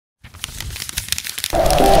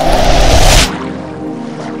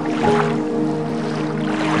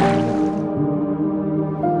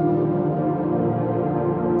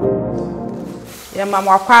Ohima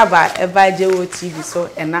Mwakwaba eba jewo TV so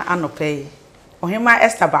ena anope. Ohima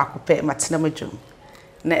Esther bakope matena madwum.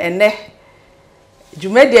 Na ene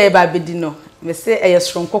dwumadi eba bedi no me se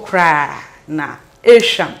eyesronko kra na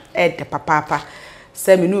ehwam de papa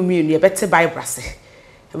se me no mi no bete Bible ase.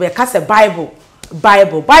 We ka se Bible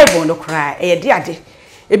no kra de ade.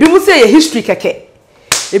 Ebi mu se ye history keke.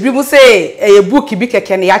 Ebi mu se ye book bi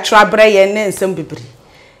keke na ya twa bra ye ne nsem bibiri.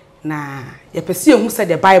 Na ye pese ehu se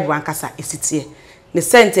the Bible ankasa esitie. Ne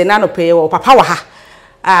sente na no peye wo papa wa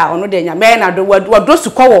ha. Ono de nyame na do wado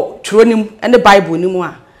sukọ wo twronim ene Bible ni mu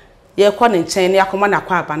a. Ye kọ ne nchen ne akoma na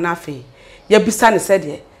kwa aba na afi. Ye bisa ne se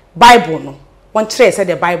de Bible no. Won kire se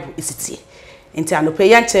the Bible esitie. Enti anope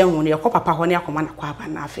ye nchen hu ne ye kọ papa ho ne akoma na kwa aba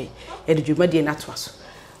na afi. Ye de dwumadi na to aso.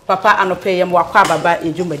 Papa anope ye mo akwa baba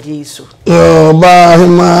edwumadi iso. Yo ba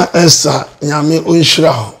hima Esther nyame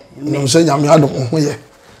onhira ho. No se nyame adom ho ye.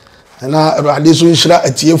 Na Awurade so nhira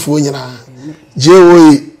atiefuo nyina. Je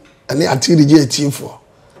woyi ane atiri je atiefuo.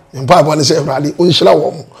 Mpa abo ne se Awurade onhira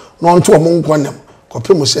wo mo. Na onto mo nkonem.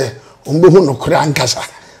 Kopem se ombehu no kore ankasa.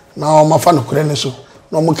 Na o mafa no kore ne so.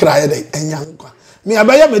 Na o mo kra ye dey enya nkwa. Me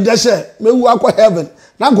abaye me de se mewu akwa heaven.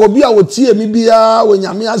 Na go bi a wotie mi bia wo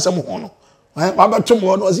nyame asem ho no. Wabatom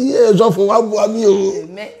ho no si Osofo waboa mi o.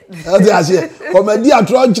 Ade ase. Komedi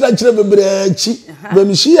atro kire bebre achi. Be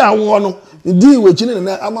mi shi awo no. Ndi wechi ne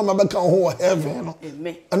na amama beka ho heaven no.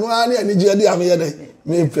 Amen. Anu ani ani je de am ye dey.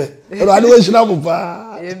 Me pe. Ero ade we shira mo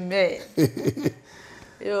pa. Amen.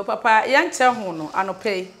 Yo papa yanche ho no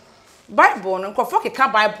anope. Bible no nkofo keka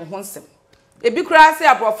Bible ho nsem. Ebi kura se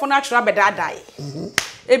abrofo na twra bedadai.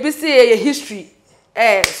 Ebi se ye history.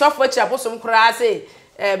 Sofo chi abosom kura se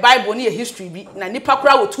Bible ni history bi na nipa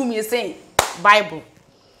kura wotumi sen Bible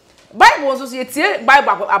so yetie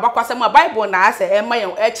Bible abakwasem a Bible na ase ema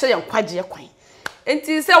yen kire yen kwaje kwan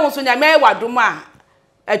enti se won so nyame wadom a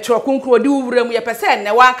atwo kunkuro di wuram ye pese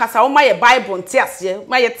ne wan kasa wo ma ye Bible nti ase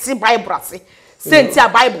ma ye ti Bible ase se nti a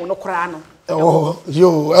Bible no kura no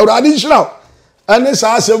yo Awurade nhira ane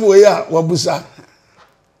sa asem we ya wabusa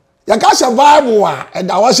ya ka se Bible a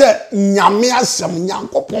eda wo se nyame asem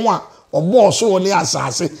nyankopon a obo so woni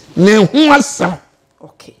asase ne hu asem.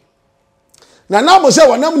 Okay. Na mo se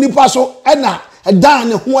wonam nipa so na dan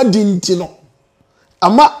ne ho adi nti no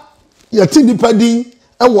ama yati nipa din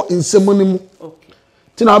wo nsem ne mu. Okay.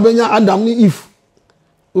 Ti na obenya Adam ni Eve,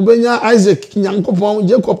 obenya Isaac nyankopon,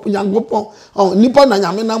 Jacob nyankopon, nipa na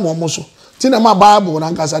nyame na mo so. Ti na ma Bible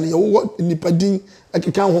na nkasa ne wo nipa din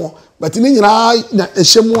akeka ho, but ni nyina na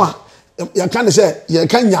ehyemu a ya kan say ya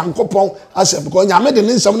kan nyankopon asem because nyame de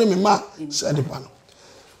nsem ne mema say nipa no.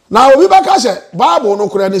 Na obi baka say Bible no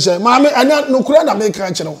kura ni say maame ene no kura na me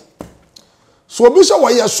kan kire wo. So obi say wo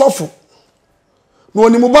ye sofo. No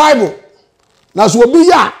ni mu Bible. Na so obi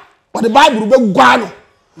ya wo the Bible be gwa no.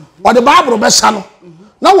 Wo the Bible be sa no.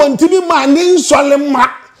 Na wontimi ma ni nsole ma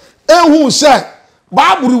ehu say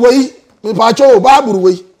Bible we me pa cho Bible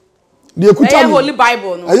we. De ekuta mi. Holy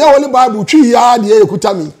Bible no. Eye Holy Bible twi ya de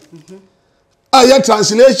ekuta mi. Aya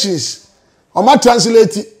translations o ma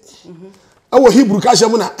translate awo Hebrew ka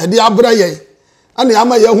shemu na e de abra ye ana ya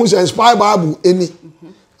ma ye hu se inspired Bible eni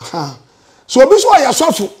so obi so ya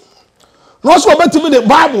sofo no so obetimi the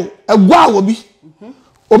Bible egwa wo bi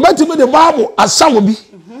obetimi the Bible asa wo bi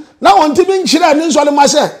na wontimi nkyira ni nso le ma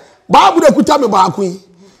se Bible ekuta me ba akun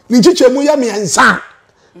ni chichemu ya me ensa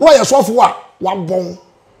wo ya sofo a wabon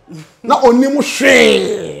na onim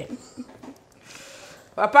hwe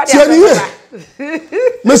papa dia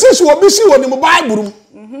message wo bi si wo ni mo Bible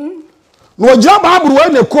no gira Bible we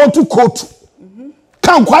na kotu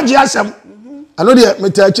kan kwaje asem ano de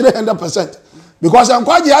meta kire 100% because an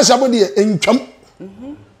kwaje asem de entwam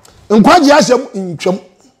nkwaje asem entwam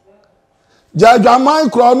jadwaman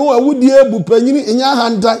kro no awudie ebu panyini enya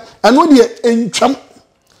hantan ano de entwam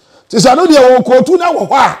tisa no de wo kotu na wo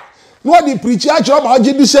hwa no de preach a kire ba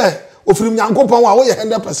oje bi se ofirim nyankopon a wo ye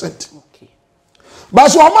 100%. Okay. Ba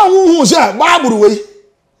so ma hu se Bible we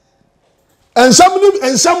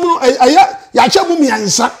ensam no aya ya chebu mi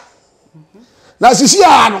ansa na sisi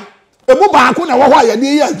a no emu baako na wo hwa ya de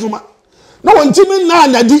yi adwuma na wontimi na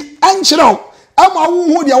anadi ankyerɛw ama wo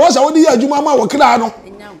hu de wo sa wo de yi adwuma ma wo kra no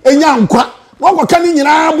enya nkwa wo ko kan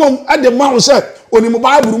nyina bom ade ma wo se onimu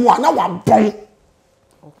Bible mu a na wabon.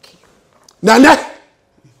 Okay. Na ne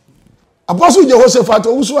Apostle Jehoshaphat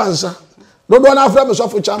owusu ansa dodo na afra me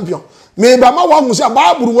sofo champion me ba ma wa hu se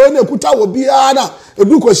Bible wo na ekuta wo bia na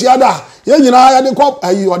edu kosi ada ye nyina ya de ko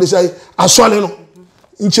ayi o de say asole no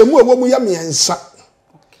nchemu ewo mu ya miensa.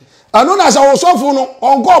 Ano na sa Osofo no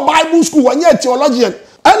onko Bible school wanye theologian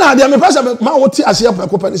ana de me pesa ma woti ase ya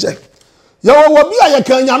peko pani say ye wo bia ye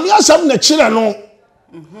kan nyame asem na kire no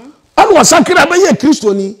anu wasakira be ye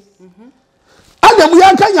kristoni adam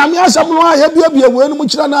ya kan nyame asam no a ya bia we no mu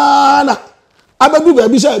kira na abadu ba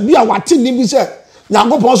bi se bia wate ni bi se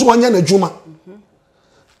nyankopon so wonya na dwuma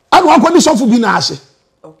anu akodi sofo bi na ase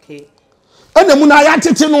okay ena mu na ya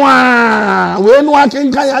tete no a we no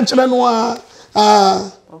akenkan ya kire no a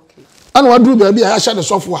okay anu waduru ba bia ya hye de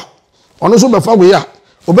sofo a ono so befa we a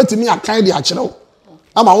obetimi akan de akire wo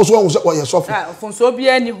ama wo so wo se oye sofo fonso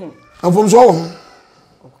bia ni hu fonso wo hu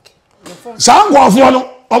okay sangwafo no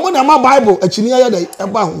omo na ma bible akini aye dey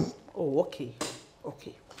eba ho oh okay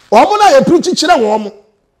okay omo na ye preach kire wo mo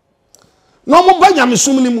no mo ba nyame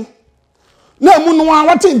sum ni mu na mu no a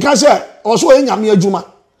wate nka se oso ye nyame adwuma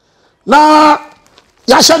na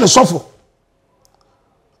ya hye ne sofo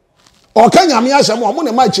o ka nyame asem omo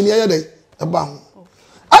na ma akini aye dey eba ho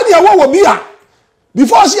ani awo bi a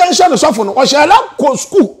before se ye hye ne sofo no o hye la ko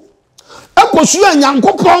school ekosu ya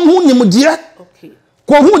nyankopon hu nimde okay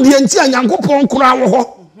ko hu de nti nyankopon kura wo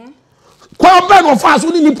ho kwa ben of us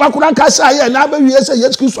ni nipa kura kasa ye na ba wie se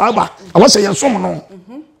Yesu Kristo aba awose ye som no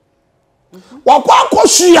wa kwa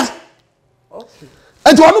akosua okay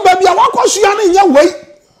enti onu ba bia wa akosua no nya wei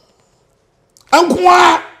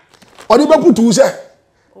ankoa odi be putu se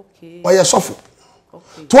okay o ye sofo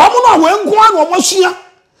okay to amu na we nkoa na omosua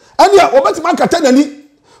ani a obeti makata nani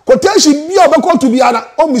quotation bia obekọ to bia na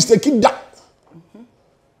o mistake da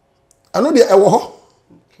anu de ewo ho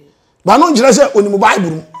okay ba no njire se onimu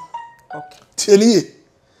bible okay teliye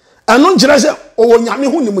anu njire se o nyame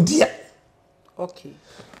hu nimde okay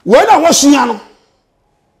we na wasua no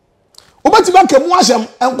obeti ba kemu asem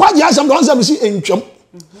enkwaje asem don asem si entwam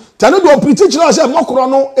tanu do preach na se mokoro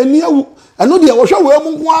no eni awu anu de wo hwe we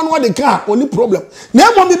mu nko anu de ka oni problem na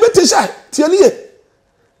emo mi beti se teliye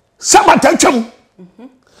Sabbath atwam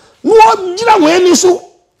no gira we ni so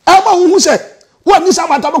aba hu se wo ni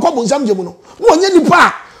Sabbath abekọ bonsam jemu no wo nye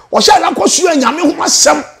nipa o hye la kosua nyame ho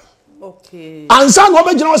asem okay ansa no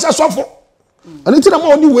be gina wo se sofo ani ti na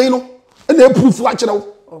ma oni we no na proof a kire wo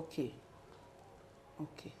okay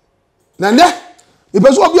okay na nde me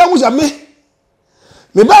peso obi ahu se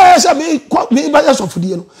me ba ya se me ba ya sofo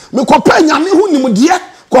die no me kopa nyame ho nimde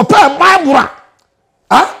kopa bible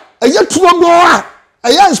eye tuo do a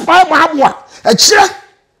eye inspire bible a kire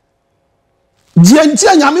die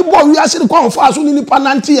ntia nyame bo wi ase ko fa so ni nipa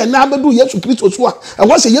nante ye na bedu Yesu Kristo so a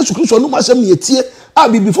wo se Yesu Kristo no masem ne etie a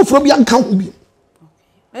bibi foforo bi anka ho bi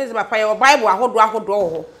okay eze papa ye bible ahodo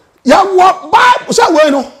ho ya wo bible say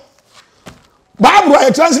we no bible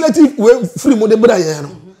a translative we free mo de bra ye no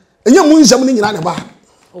enye mu nsem ni nyina ne ba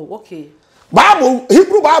oh okay bible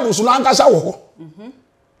Hebrew bible so anka sa wo ho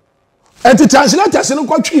enti translators no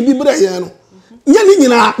kwatwi bi bra ye no nye ni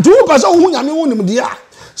nyina tu wo pasa wo nyame wo nim de a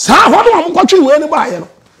sa hodo am kwatwi we ne ba ye no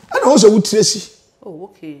ana wo se wo tiresi oh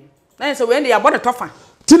okay na se we ne ya bodo tofa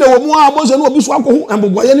tine wo mu a bo se no obi so akohu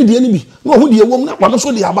emboboye ne de ni bi no ho de wo mu na kwa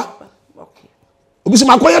so de aba okay obi se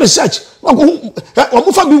makoye research akohu o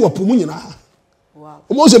mu fa bi wo pu mu nyina wow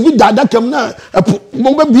o mo se bi dada kam na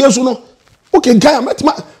mo be bie so no okay nkai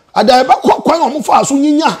ametima ada ba kwan o mu fa so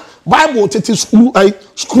nyinya bible tete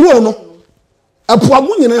screw no apu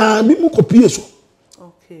amu nyina bi mu kopie so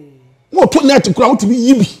okay mo to net kura wo ti bi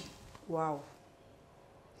yibi wow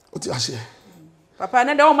o ti ase papa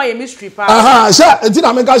na de o ma ye mystery pa aha sha enti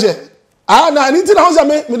na me ka se na ni ti na ho se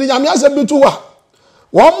me de nyame ase bi to wa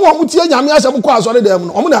wo mo tie nyame ase ko asore dem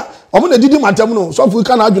no omo na didi matam no so fu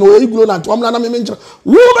ka na adweno we igulo na to omo na me nkyira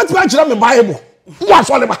wo beti ba kira me bible wo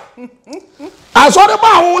asore ba asore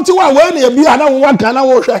ba wo ti wa we na bi ana wo ka na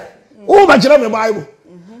wo hwe wo ba kira me bible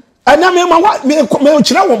ana me ma me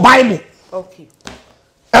kira wo bible okay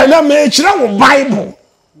ana me kira wo bible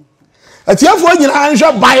atiafo nyina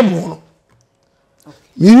anhwe bible no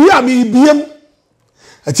mi wi a mi biem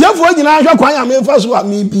atiafo nyina anhwe kwan ya me fa so a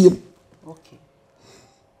mi biem okay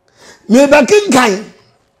me ba kinkan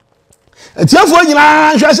atiafo nyina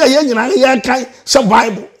anhwe se ye nyina ye kan se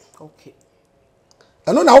bible okay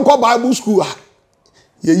ano na wo bible school a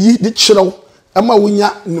ye yi de kyerɛw ama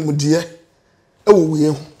wonya nimdeɛ ɛwɔ we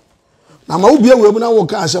ho na ma wo bia we mu na wo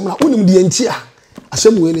ka asɛm na wonim de nti a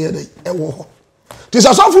asɛm we ne yɛ dɛ ɛwɔ hɔ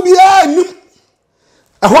tisasɔfo bia nim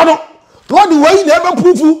ɛhɔ no Lord we na ebe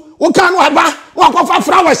proof wo kan no aba wo akɔfa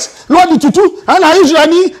flowers Lord tutu ana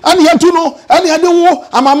Israeli ana yetu no ana yede wo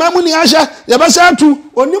amama mu ni ahye ye be sa tu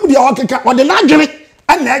onim de okeka wo de nadwene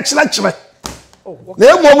ana ɛkyerɛkyerɛ na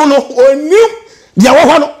emom no onim de wo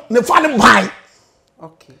hɔ no ne fa ne bai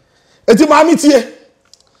okay eti ma mi tie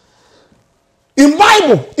in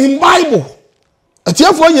bible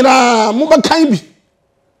atiefo nyina mo be kan bi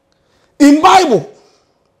in bible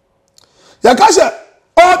ya ka se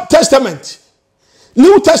Old Testament,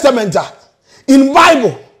 New Testament, in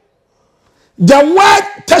Bible, The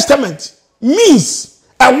word testament means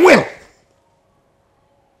a will.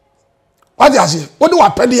 What does it? What do I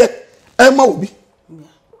pay here? Emma will be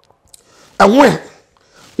a will.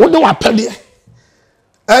 What do I pay here?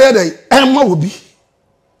 Emma will be.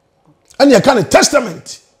 And you kind of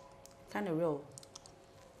testament. Kind of real.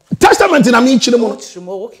 Testament in a mean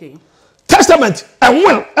okay. Testament, a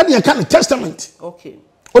will, and you kind of testament. Okay.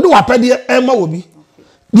 What do I pay here? Emma will be.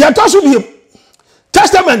 The attachment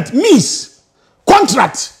testament means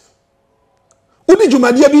contract. Udi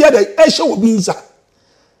jumadia bi yede ehye obi nsa.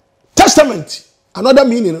 Testament another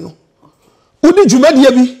meaning no. Udi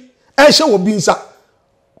jumadia bi ehye obi nsa.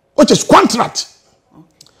 Which is contract.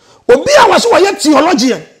 Obi a was why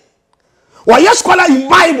theologian. Why scholar in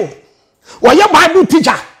Bible. Why Bible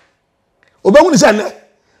teacher. Obi hu ni say na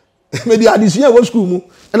me di adisia wo school mu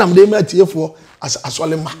na me dey ma tiefo as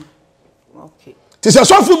asolema. Okay. Ti say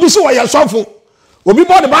sofo bi so why sofo. Obi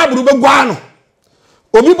bo the Bible be gwa no.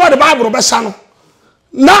 Obi bo the Bible be sa no.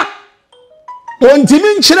 Na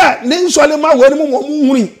ontimi nkyere ne nsolema wani mu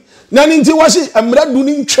huri na ni nti wasi emradu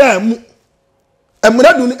ni ntwa mu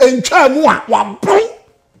emradu ni entwa mu a wabon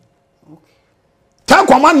ta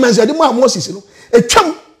commandments edi mu a Moses no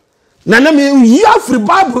etwam na me yi afri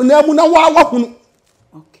Bible na mu na wa hunu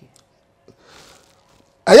okay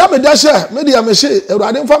aya me da she me dia me she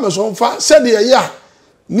Awurade mfa me so mfa se de ya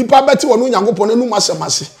nipa beti wono Nyankopon na nu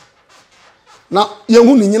masemase na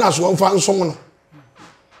yehu ni nyina so mfa nso no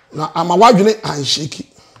na ama wadwene ansheki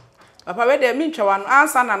papa we de mi ntwa no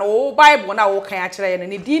ansa na no Bible na wo kan a kire ye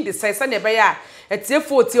ne din de sai ne be ya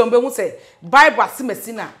etiefo oti on be hu se Bible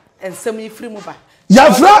asemasi na ensem ifiri mu ba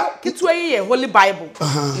yafra kitwa yi ye Holy Bible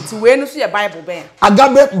nti we no so ye Bible ben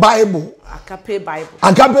Agape Bible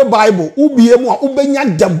Agape Bible ubie mu a ubenya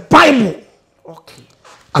the Bible okay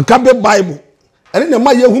Agape Bible ene na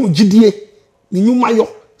ma yehunu gidie ni nyuma yo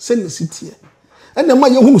se ne sitie ene ma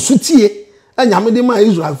yehunu sutie anyame de ma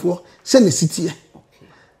Israelfo se ne sitie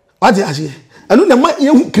what you say eno na ma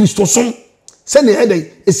yehu Kristosom se ne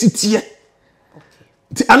ede esitie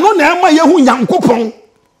ti ano na ma yehu Nyankopon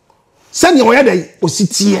se ne oyede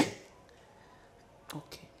ositie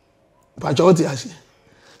okay pa what you say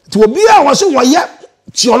ti obi a wo se wo ye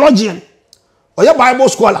theologian oye Bible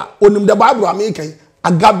scholar onim the Bible American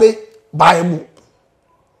Agape Bible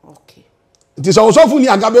okay ti so Osofo ni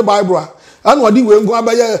Agape Bible and odi we nko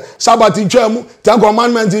abaye Sabbath ntwamu Ten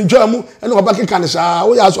Commandments ntwamu ene obake kan sha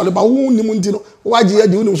wo ya so le ba wu ni mu ntino waje ya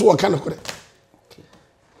di wu ni so wo kan kore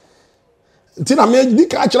ntina me di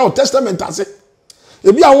ka kira testament ase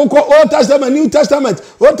ebi a wo ko Old Testament New Testament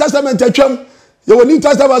Old Testament atwam ye wo New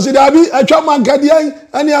Testament se da bi atwam ankadian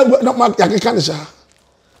ene ya ke kan sha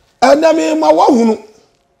ene me ma wo hunu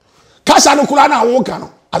kasa no kura na wo kan no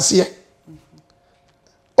ase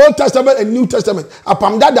Old Testament and New Testament.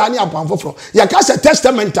 Apam dada ni apam foforo. Ya ka se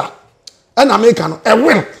testament and America no e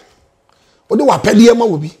will. Odi wa pede ma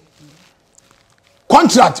wo bi.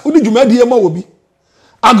 Contract odi dwumadi ma wo bi.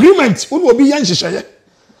 Agreement odi obi yan hyehyeye.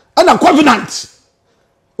 And a covenant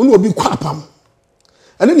odi obi kwa apam.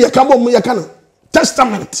 Ene ne ka bom ya ka no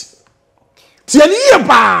testament. Tiani ye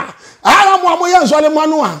pa. Ara mo yan so le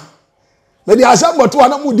manu a. Me di asem boto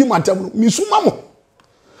na mu di matam no. Misuma mo.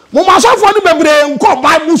 Mo ma so for no bebre nko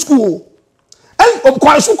Bible school en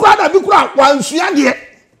kwa su kura da bi kura kwa nsua de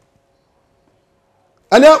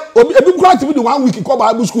ane obi ebi kura ti bi 1 week ko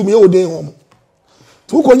Bible school me odin ho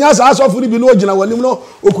tu ko nya sa so for bi no ogina wanim no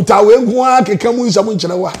okuta we nhu akeka mu nsam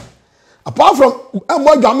nkyere wa apart from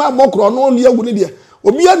mo dwama mo kro no ne agu ne de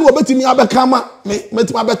obi anu obetimi abeka ma me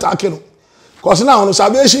metimi abeta ake no cause na no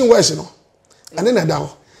salvation west no ane na da ho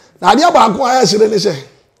na ade ba ko aya sire ne se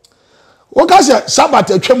wo ka se Sabbath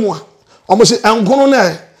atwamu a omo se enkono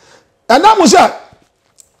na ena mo se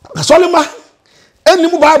solima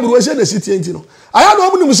enimu Bible we se na sitie nti no aya no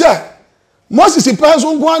omu ni se Moses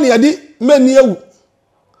penso nko an yade mani ewu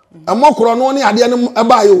amokoro no ne ade ne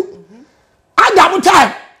eba yo Adam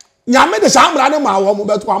time nyame de samra ne ma wo mo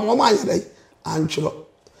beto am mo ayede anchiro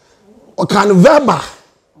o kan verbal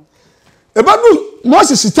ebadu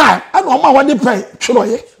Moses time and o ma wade pen twiro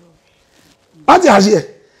ye ade azie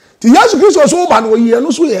ti Yesu Kristo so ba no yi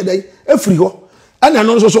no so ye dai efiri ho ana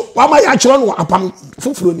no so wa ma ya kyerɛ no apam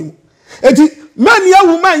foforo nim enti mani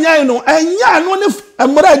ewu manya no enya no ne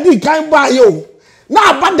emra di kan ba ye o na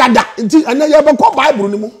abadada enti ana ye be ko Bible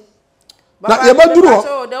ni mu na ye be duru ho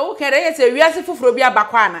so de wo kere ye se wiase foforo bi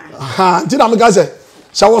abakwa na aha enti na me ga se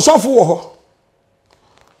sha wo sofo wo ho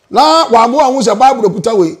na wa mo anwu se Bible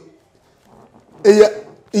ekuta we eye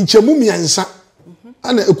nchemu miensa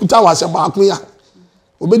ana ekuta wa se ba akun ya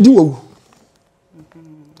obedi wo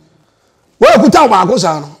ekuta wa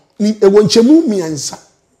akosa no ni ewo nchemu miensa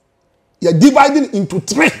you're dividing into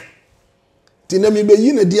 3. Tinemi be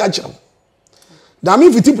yin edi acham. Da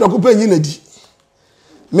me fiti preoccupy yin edi.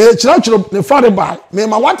 Me chiro ne father by me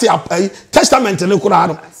ma what testament ne kura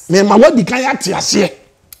no. Me ma wadi kan ate ase.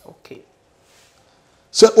 Okay.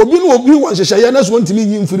 So obi no obi won hyehyeye na so ntimi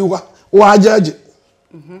yin firi wa. Wa ajaje.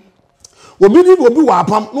 Obi ni obi wa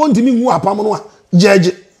apam no ntimi nwu apam no a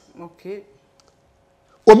jaje. Okay.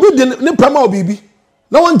 Obi de ne pama obibi.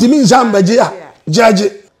 Na won ntimi nzam baje a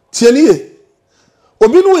jaje. Tieniye.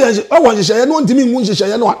 Obi no ye o won hyehyeye no ntimi nwu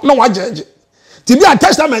hyehyeye no na wa jaje. Ti bi a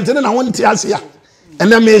testament ne na won ti ase ya.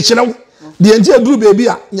 Ena me kyerɛw de nti aduru baby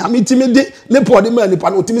a nyame timi de ne pɔ de ma nipa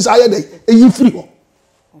no timi sa ye de eyi firi ho.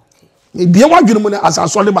 Okay. Me bie wadwene mu ne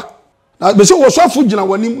asaso de ba. Na be se wo sofo gina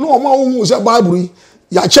wanim no ma wo hu se bible yi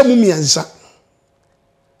ya kyɛ mu miensa.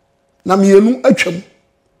 Na mienu atwam.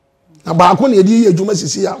 Na ba ko ne edi yi adwuma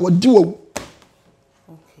sisi a wodi wo.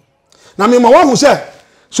 Okay. Na me ma wo hu se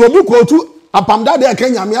so obi ko tu apamda de ka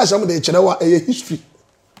nyame asɛm de kyerɛwa eye history.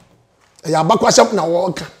 Eye abakwasɛm na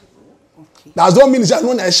wo ka. That's don't mean say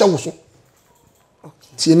no na ehye wo so.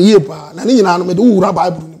 Okay. Tie ne yepa na ne nyina no me de wura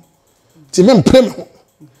bible ni. Ti me mpre me ho.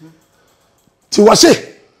 Ti wa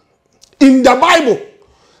say in the Bible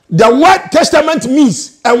the word testament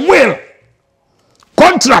means a will,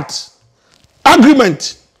 contract,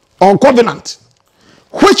 agreement or covenant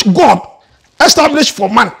which God established for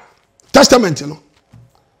man. Testament you know.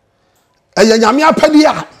 Eye nyame apadi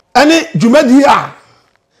a ene dwumadi a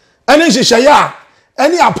ene hyehyeye a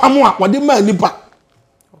any apamo a wode ma nipa.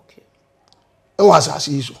 Okay. E was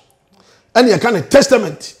asase so. Any kind of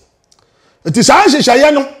testament. It is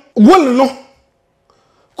hyehyeye no, will no,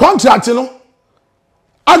 contract no,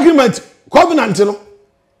 agreement, covenant no.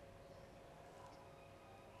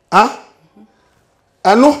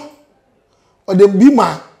 Ano o de bi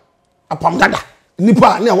ma apam dada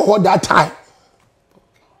nipa na wo that time.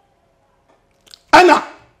 Ana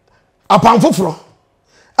apam foforo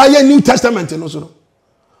aye New Testament no so no.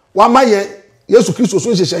 Wa ma ye Yesu Kristo so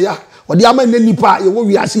hyehyeye a odi ama ne nipa ye wo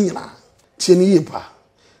wiase nyina tie ne yepa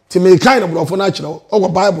ti me kan na brofo na kire o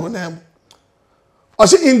Bible na em o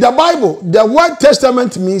say in the Bible the word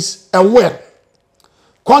testament means a will,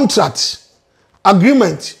 contract,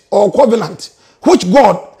 agreement or covenant which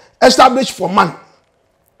God established for man.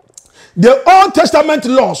 The Old Testament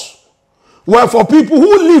laws were for people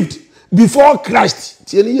who lived before Christ.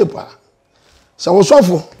 Tie ne yepa so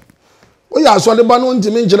Osofo we ya so de ba no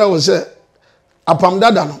ntimi nkyere wo se apam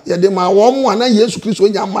dada no ye de ma wo mo ana Yesu Kristo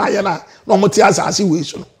nya ma ye na no mo ti asase we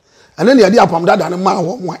so no ana ne ye de apam dada no ma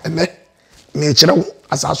wo mo ene me kyere wo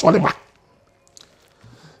asase de ba.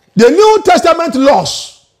 The New Testament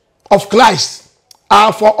laws of Christ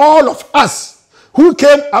are for all of us who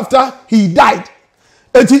came after he died.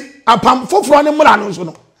 Eti apam foforo ne mra no so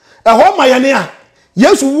no e ho ma ye ne a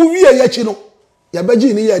Yesu wu wie ye chi no ye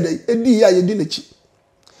baji ni ye de edi ya ye di na chi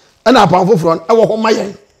ana apam foforo e wo ho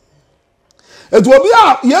mayen etu obi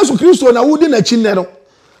a Yesu Kristo na wudi na chi ne no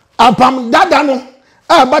apam dada no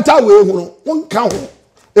e bata we hu no wonka ho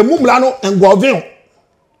emumla no engove.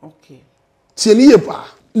 Okay. Tie ni yepa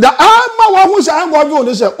da ama wo hu sa engove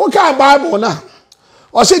no say o ka Bible na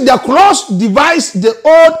o say the cross divides the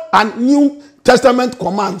Old and New Testament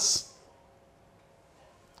commands.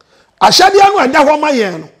 Ashade anu eda ho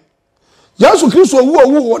mayen no Yesu Kristo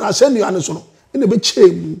wu na senu anu so no ene be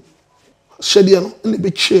chemu shede no ene be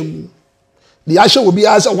chemu di ahye obi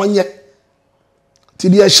asa wonye ti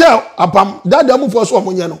di ehye apam dada mu fo so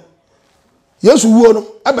omonye no Yesu wuo no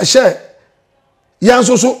ebe hye yan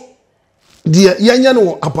so di yenye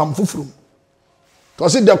no apam fufuru to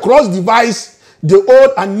say the cross divides the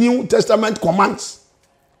Old and New Testament commands.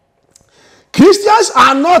 Christians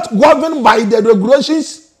are not governed by the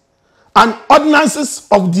regulations and ordinances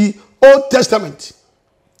of the Old Testament.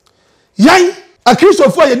 Yan a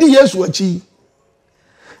Christopher ye di Yesu achi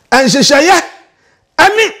en hyehyeye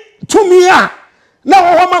ani tumi a na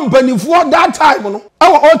wo ma mpanifo that time no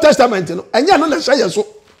our Old Testament no enya no na hyehyeye so.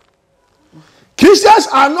 Christians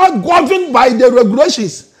are not governed by the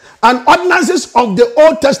regulations and ordinances of the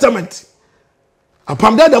Old Testament.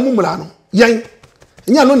 Apam da mu mra no yan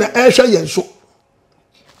enya no na hyehyeye so.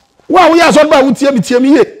 Wa wo ya so ba wo tie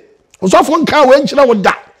mi ye Osofo nka we nkyere wo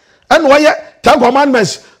da en wo ye 10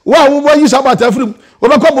 commandments wa wo bo yi Sabbath afrim wo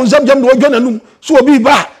be ko bonsam jam do dwananum so obi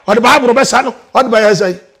ba o de Bible be sa no o de ba ya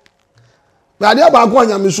sai ba de ba ko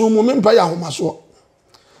anyamiso mu me mpa ya homaso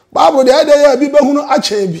Bible de ede ya bi be hunu a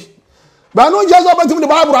chen bi ba no je so batim de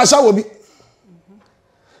Bible asa wo bi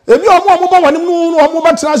ebi omo bo wanim no omo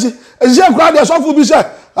ba trase eje kra de Osofo bi se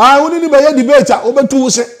woni ni be ye debate a wo betu wo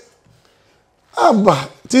se Abba,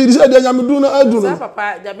 ti say de nyame du na adu no.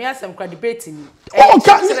 Papa, nyame asem kwa debate ni. O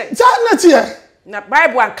ka na tie. Na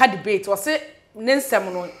Bible an ka debate, o se ne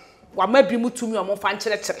nsem no wa ma bi mutumi o mo fa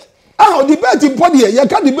nkyere. Ah, debate impodi ye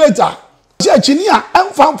ka debate a. Se chini a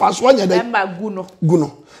emfa so nya da. Emma gu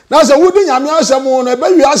no. Na se wudi nyame asem no e ba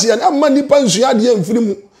wi ase ya emma nipa nsua de mfiri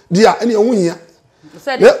mu dia ene ehun hia.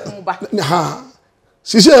 Se de mu ba. Ha.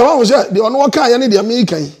 Sise wa ho se de ono waka ya ne de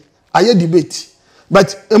American aye debate.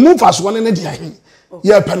 But emu fa so ne de ahin.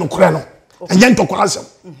 Ye pe no kure no. Enye ntokwa asem.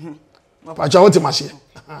 Pa cha wote masie.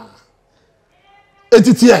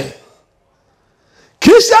 Etitie.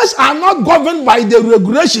 Christians are not governed by the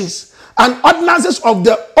regulations and ordinances of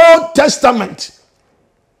the Old Testament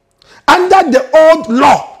under the old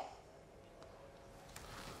law.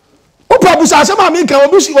 Opa busa asema mi kan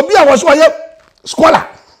obi a was oye scholar.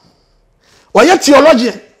 Oye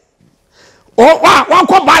theologian. Wa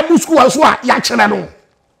ko Bible school so a ya kire no.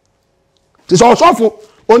 Ti so Osofo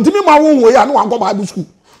ontimi ma wo ya na wa ko Bible school.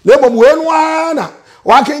 Na emom we no ana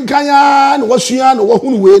wa kenkan ya na wasua na wo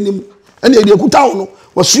hunu we nim. Ene e de kuta wo no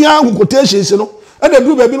wasua hu quotations no. Ene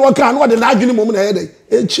du ba bi no kan na wo de na adwene mom na ye dai.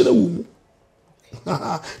 E kire wo mu.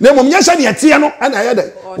 Na emom nyesa de tie no ana ye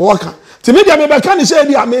dai. Wo kan. Ti media me be kan ni say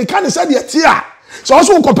dia me kan ni say de tie a. So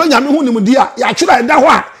so ko panya me hu nim dia ya kire enda ho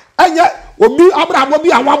a. Enye obi abrabo bi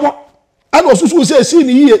awabo. Ana osusu say si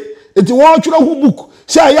ni yie. Enti wo twere hu book.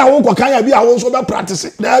 Say ya wo ko kan ya bi a wo so be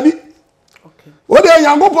practice. Da bi. What they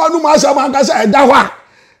young people no matter man say eda ho a.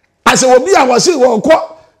 Ase obi a wose wo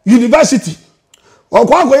ko university. Wo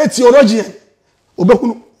ko akoye theology.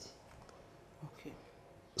 Obekunu. Okay.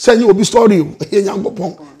 Say obi story ye young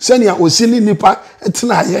people. Say ya osini nipa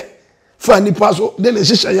etena ye. Fa nipa so de le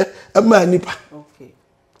hihye e ma nipa. Okay.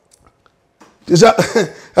 Tisa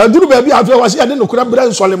aduru ba bi afa wase ya de no kura bra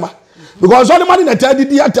nsolema. Because Solomon na tell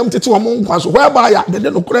di attempt to among kwaso whereby ya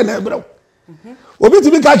de no kura na ebra. Obi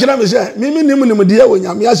ti bi ka kira me say me nim de wo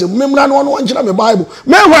nyame ase memra no no nkira me Bible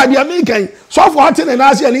me hwa de American so for hot na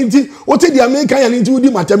ase ani nti o te de American ani nti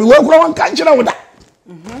udi matami we kura wan ka nkira wo da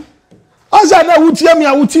asa na wutie me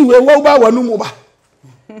a wuti we wo ba wanu mu ba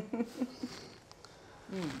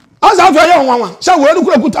asa fa ye nwanwa sha we ru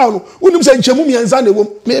kura kuta no unim se nchemu mienza na wo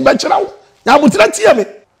me be kira wo ya butra tie me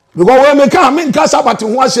because we make am nka Sabbath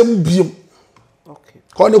ho asem biem okay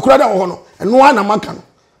ko ne kura da ho no eno na maka no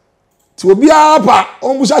ti obi apa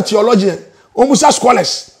omusa theologian omusa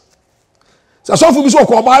scholars sa sofu bi so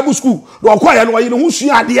ko Bible school do ko ya no yi no hu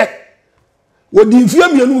sua ade wo di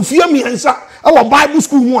mfie miensa e wo Bible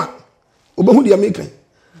school mu a obehu de American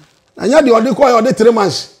anya de ode ko ya ode 3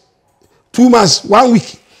 months 2 months 1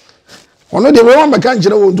 week ono de we wan beka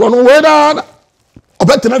njire wo do no we da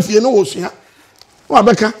obetena fie no wo sua wa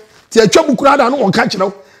beka ti atwa bukura da no wo ka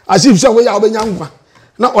kire asif se we ya obenya nkwa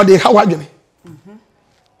na ode ha wadwene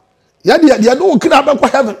ya de do kira be kwa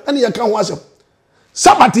heaven ene ye kan ho asem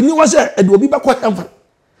Sabbath ni wo se e de obi be kwa heaven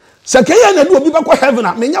se ke ye na de obi be kwa heaven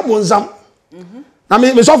a menya bonzam na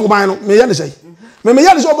me so fo ban no me ye ne sei me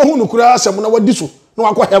ye ne so obehu no kura asem na wadi so na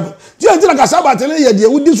wa kwa heaven ti enti na Sabbath ne ye de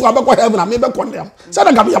wudi so abe kwa heaven a me be condemn se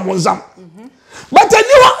na ga me bonzam but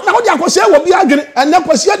anyone na wo dia ko se wo bi adwene ene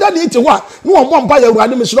kwasi ada ne ti ho a no wo mpa ya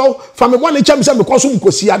Awurade me so fa me bone chem se me koso mu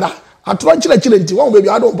kosi ada atoro kire nti wo be bi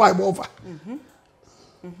ado mpa e bo fa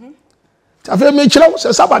tafe me kire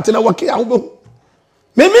se Sabbath na wo ke ya wo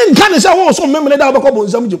be me nka ne se wo so memne da wo be ko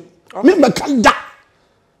bonzam jim me be kan da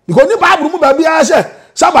because ni Bible mu ba bia se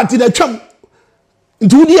Sabbath na twam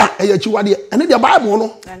ntudi a e ya chiwade ene de Bible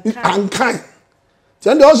no ankan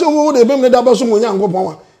se nde o so wo de memne da ba so mo nya ngopon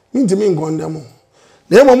wa ntimi nkondam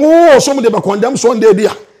na emo wo so mo de be condemn so nde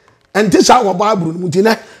dia enti sa wo Bible mu ti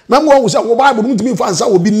ne memo wo se wo Bible mu ntimi fa nsa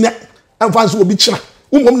wo bi ne emfa nsa wo bi kira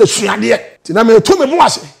wo mom na suade ti na me to me mo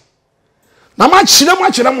ase na ma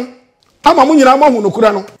kire mo ama mo nyina mo hu no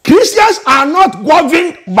kura no. Christians are not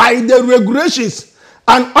governed by the regulations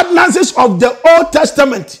and ordinances of the Old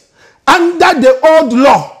Testament under the old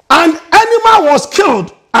law. An animal was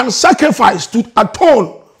killed and sacrificed to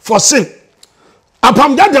atone for sin.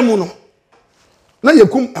 Apam dademu no na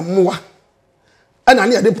yekum emmoa ana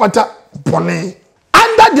ne de pata bone.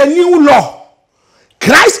 Under the new law,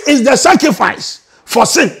 Christ is the sacrifice for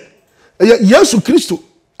sin. Yesu Kristo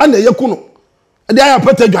ana yekuno ade aya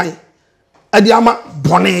pata dwan ade ama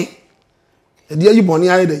bone ade ayi bone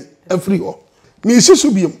ayi dey every ho me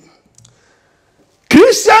sisu biem.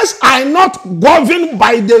 Christians are not governed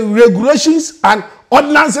by the regulations and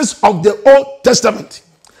ordinances of the Old Testament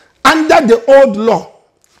under the old law.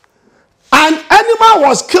 An animal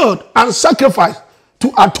was killed and sacrificed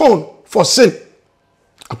to atone for sin.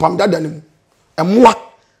 Apam dadanimu emwa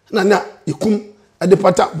na yekum ade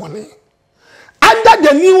pata bone. Under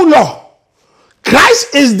the new law,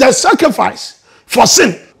 Christ is the sacrifice for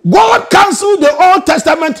sin. God cancelled the Old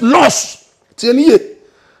Testament laws. Tieniye.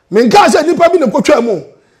 Menka se nipa bi ne kotwa mu.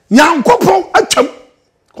 Nyankopon atwam.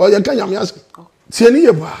 Ko ye kan nyame ase.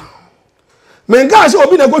 Tieniye ba. Menka se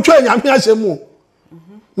obi ne kotwa nyame ase mu.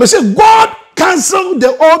 Me say God cancelled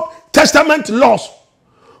the Old Testament laws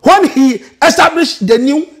when he established the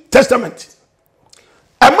New Testament.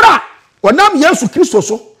 Emra wonam Yesu Kristo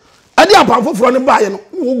so ade apam foforo ne baaye no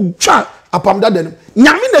wo twa apam dada no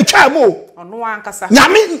nyame na twa mu ono ankasa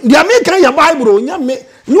nyame dia me kan ya Bible nyame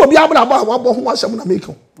ni obi abra ba wo ho asem na make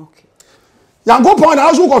okay Yankopon na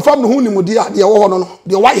aso ko fam no hu nimudi a de wo ho no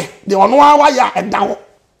de waye de ono waye eda ho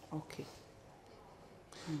okay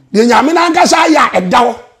de nyame na ankasa ya eda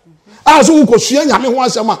ho aso ko sua nyame ho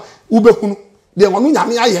asem a wo behunu de ono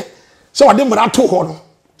nyame aye so wode mra to ho no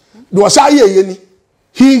de osa aye yeni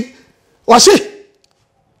he was it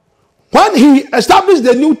when he established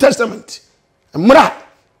the New Testament mra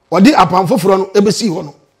wadi apam foforo no ebesi ho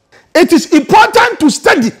no. It is important to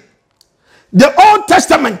study the Old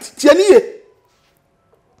Testament. Tieniye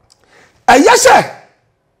ayese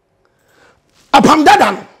apam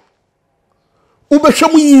dada no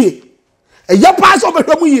ubehwemu yie eya pass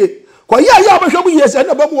obehwemu yie ko ya obehwemu yie se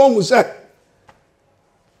na bamu won se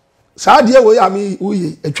saa de we ami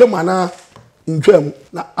uye etwem ana ntwam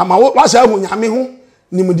na ama wasa hu nyame ho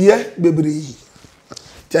nimdiye bebre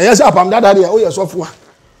ti ayese apam dada de o ye sofo a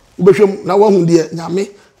ubehwem na wahu de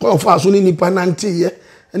nyame ko fa so ni nipa nantiye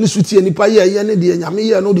ene sutie nipa ye ne de nyame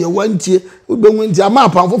ye no de wantie ubenwu nti ama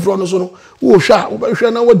apam foforo no so no wo hwa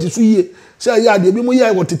ubehwe na wodi so yie se ya de bi mu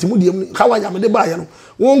ye wo tetemu de hawa nyame de ba ye no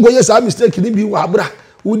wo ngoye sa mistake ni bi wa abra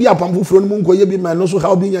wodi apam foforo no mu ngoye bi ma no so ha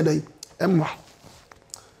obi nya dai emwa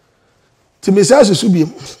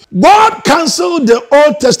God cancelled the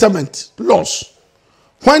Old Testament laws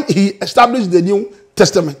when he established the New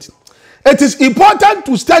Testament. It is important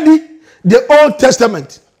to study the Old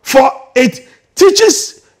Testament, for it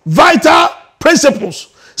teaches vital principles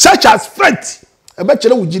such as faith.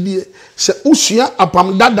 Ebechere wujidie se usua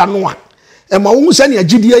apam dada no a ema wo se ne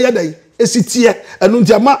agidie ye dai esitie enu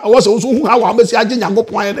nti ama wo se wo hu ha wa besi age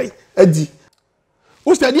Nyankopon ye dai adi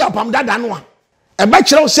wo study apam dada no a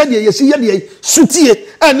ebechere wo se de yesi ye de sutie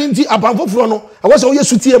enu nti apam foforo no wo se wo ye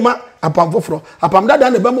sutie ma apam foforo apam dada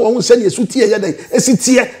ne be mo wo se ne sutie ye dai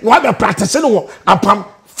esitie no abe practice no apam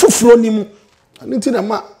foforo ni mu enu nti na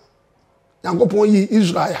ma Nyankopon yi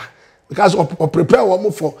Israel because of prepare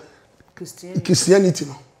one for Christianity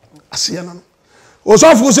no asiya no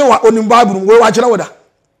Osofo say wa onim Bible we wa kire woda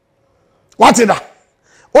what is that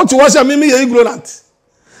what was say me ye ignorant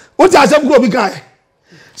what asem go bi kan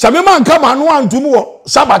say me man come anu antum wo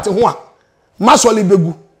Sabbath ho a masoli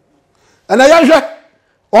begu na ya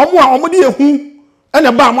hwe omo de ehu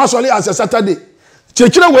ene ba masoli as Saturday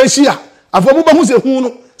chekire we hia afamu ba hu se hu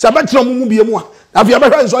no Sabbath no mu bie mu a afia ba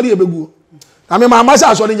hwe nsori ebegu na me ma masa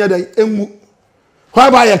asori nya dai enwu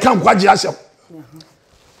kwa ba ye kan kwaje asem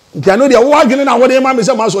ntiano de wo agene na wo de ma me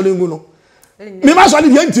se ma asori enwu no me ma asori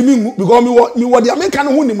de ntimi enwu because me wo de America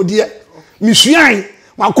no hu nim de me suan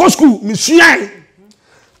ma ko school me suan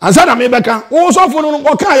ansa na me beka wo sofo no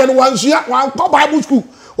wo kan ye no wan sua wan ko Bible school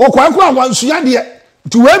wo kwa kwa wan sua de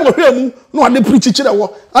ti we mo hwe mu no ade preach kire wo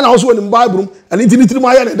ana wo so wo nim Bible ani tinitiri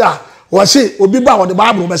ma ye ne da wo se obi ba wo de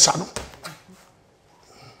Bible be sa no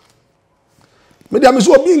me dia me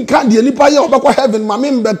so obi nka de nipa ye obekwa heaven ma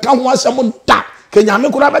me be ka ho asem da ke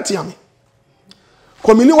nyame kura betia me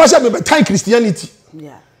komini wo se me be tan Christianity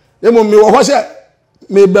emo me wo se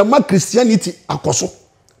me be ma Christianity akoso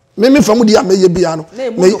me famu dia me ye bia no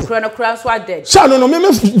me kura so ade sha no me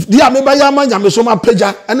dia me ba ya ma nyame so ma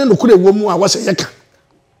pagya ene no kura ewo mu a wo se ye ka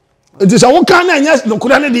enti se wo kan na nya no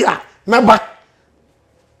kura ne dia me ba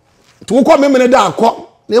to ko me me da akọ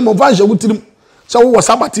na mo va je wutirim se wo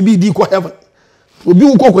Sabbath bi di ko heaven obi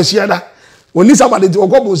wo kokwasi ada oni Sabbath di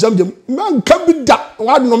okobo samjem man ka bi da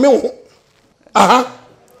wa no me ho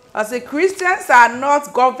as a Christians are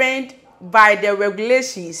not governed by the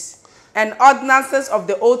regulations and ordinances of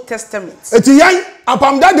the Old Testament. Eti yan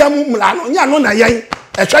apam dada mu mla no nya no na yan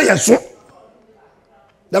ehwe yeso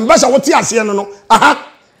dem basa woti ase no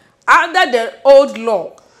under the old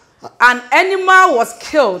law an animal was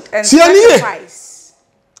killed and sacrificed.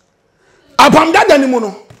 Apam dada ni mu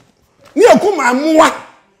no ni ekuma muwa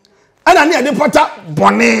ana ni ade pata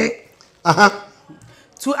bone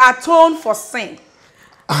to atone for sin.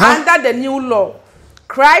 Under the new law,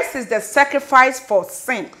 Christ is the sacrifice for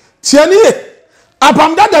sin. Tiani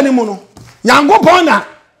apam dada ni mu no Nyankopon na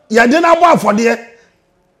ye de na bo afode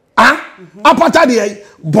apata de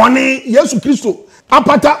bone Yesu Kristo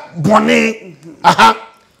apata bone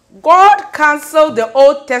God cancelled the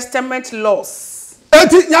Old Testament laws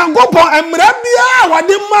eti nyankopon emra bia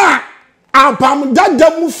wade ma apam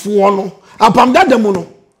dadamu fuo no apam dadamu no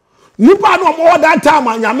nipa no mo that time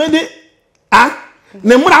anyame de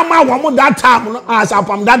ne mra ma wo mo that time no as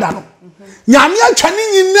apam dada no nyame atwa ni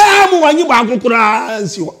nyina mu wanyi ba akokora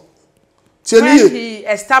ansi ho when he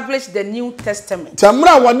established the New Testament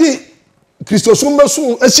tamra wade Kristo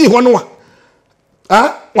sumbesu asi ho no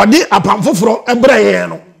wade apam foforo ebreye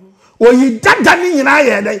no oyi dada ni nyina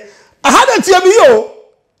ye dai aha da tie bi yo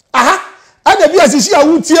aha ada bi asisi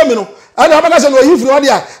awu tie mi no ada abaka se no oyi firi ode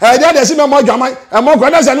a dey dey se me mo adwaman e mo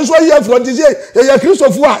kwada se no so oyi firi ode se ye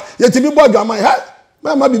Kristofo a ye tibi bo adwaman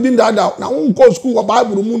ha ma bibi ndada na won go school wa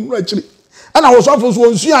Bible mu no akiri ana Osofo so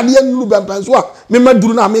onsu ade nulu bempen so a me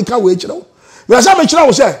maduru na me ka we akiri wo we sa me kira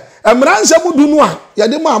wo se emra nsem du no a ye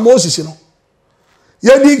de ma Moses no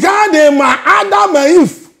ye di ka de ma Adam and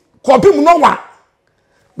Eve kopim no wa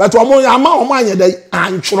but omo anya dey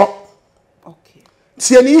antworo okay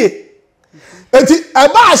tie ni ye eti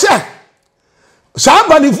eba se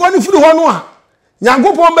somebody for ni furu ho no a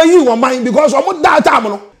nyankopon be yi wo man because omo that time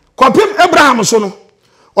no kopim Abraham so no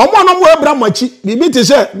omo no mo Abraham achi bibi te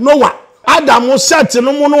se Noah Adam set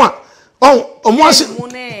no mo no a omo ase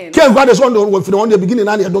ken God is on the beginning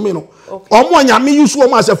na the domain no omo nyame use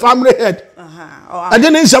wo as a family head ade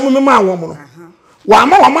ne nsam me ma wo mo no wa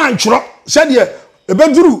ma antworo se de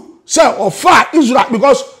ebeduru se ofa Israel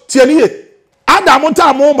because tie ni ye Adam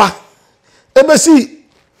ta mo ba ebesi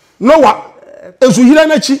Noah esu yire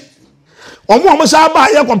na chi omo sa ba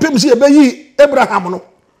ye kompem si ebeyi Abraham no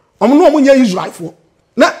omo nya Israel fo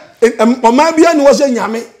na oma bia ni wo se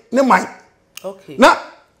nyame ne man okay na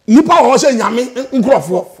nipa wo se nyame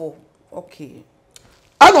nkrofo okay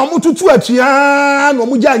ana omo tutu atua na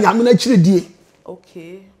omo ja nyame na chire die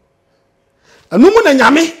okay anu mu na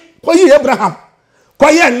nyame ko yi Abraham ko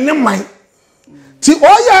ye ne man ti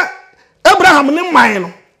oya Abraham ne man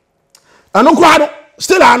no anu ko ado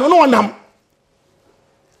still anu no nam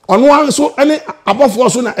onu anso ene abofo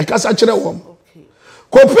so na ekasa kire wo okay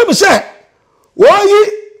ko pem se wo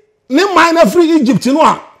yi ne man na free Egypt no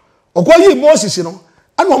a okoyi Moses no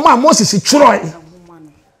ana ma Moses churoi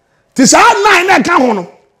ti sa nine na ka ho no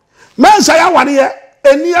mensa ya ware ye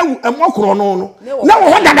eni awu emokro no na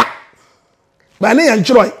wo dada ba ne yan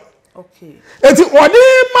churoi okay eti odi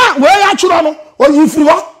ma we ya churo no oyi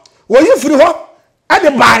firi ho ade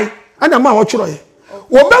bai ana ma wo churoi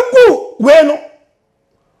wo begu we no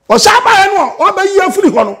o saba ya no o ba yi afiri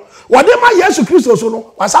ho no wode ma Yesu Kristo so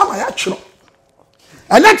no wasama ya churo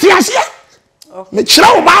ana ti ase me chira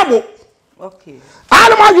wo Bible okay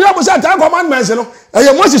ana ma jira bo say 10 commandments no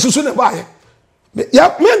eye Moses susu ne ba ye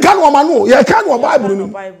ya me kan wo ma no ye kan wo Bible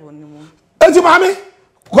ni eti ma me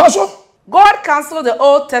ko God cancelled the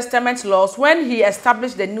Old Testament laws when he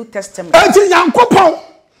established the New Testament. Eti Nyankopon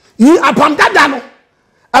yi apam dada no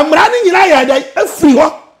amra ni nyina ye dai afiri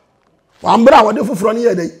ho wa amra wo de foforo ni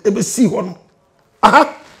ye dai e be si ho no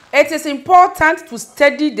aha it is important to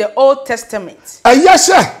study the Old Testament. Yes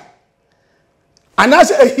sir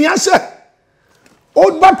anase ehia sir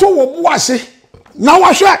o bato wo bo ase na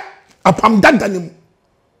wa hwe apam dada ni mu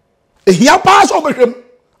ehia pa so behwem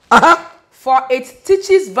aha for it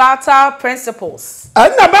teaches vital principles.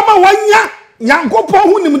 Ana bema wanya Nyankopon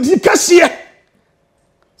hu nim di kase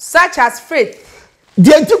such as faith,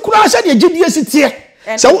 the antikura said the GDA city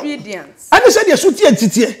and obedience. And said the sutia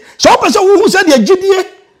city. So person who said the GDA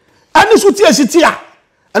and the sutia city.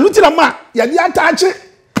 And Lutina ya di attach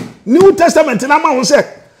New Testament na ma won say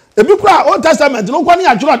e bi kura Old Testament no kwani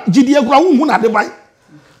ajura GDA kura hu na de ban.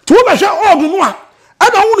 To be hwe old no a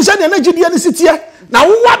and won say the GDA ni city na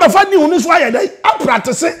wo wa be fa ni hu so aye dai a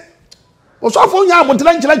practice. Osofo nya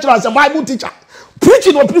abotran kire as a Bible teacher.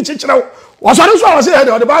 Preaching or preaching kire. Wasare so wa say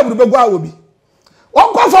the Bible be gwa obi.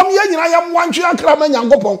 Won ko fam ye nyina yam wantwe akra ma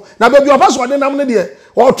Nyankopon na be bi obaso de nam ne de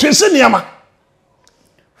o twese niama.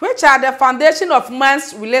 Which are the foundation of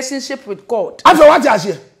man's relationship with God. Afa what you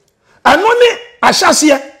say? Anu ni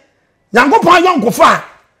ahyase Nyankopon ayonkofa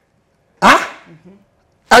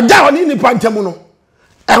ada oni ni pantamu no.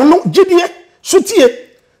 Enu gidie sutie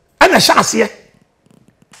ana hyase.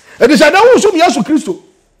 E de say na wo so Yesu Kristo.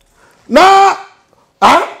 Na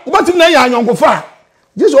ubatim na ya anyonkofa.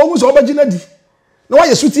 Jesus owu so obagina di. Na wa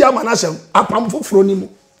yesuti ama na asem apam foforo ni mu.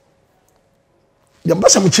 De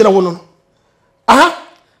mbasa mu kire wo no.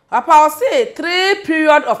 Apostie 3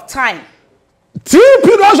 period of time. 3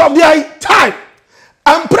 periods of the time.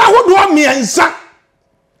 Ampra ho do miensa.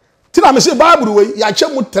 Tina me say Bible we ya che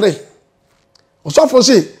mu 3. Osofo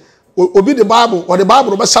say obi the Bible or the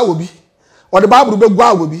Bible be sa obi. Or the Bible be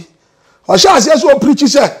gwa obi. O sha ase so preach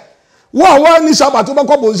say wo ni Sabbath be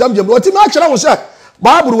ko bo nsam jem. O ti ma kire wo say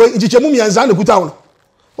Bible we ichichemu miensa na kuta wo.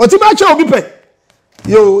 Oti ba che obi pe.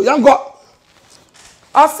 Yo, yanko.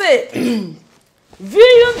 I say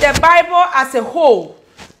viewing the Bible as a whole.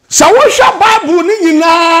 Sa wo hwa Bible ni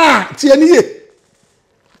nyina tie ni ye.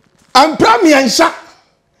 Ampra miensa.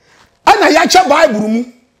 Ana ya che Bible mu.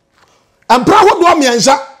 Ampra hodo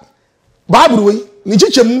miensa. Bible we ni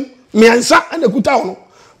chiche mu miensa ana kuta ho no.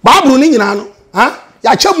 Bible ni nyina no,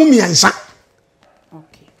 ya che mu miensa.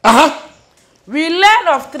 Okay. We learn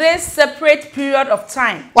of 3 separate periods of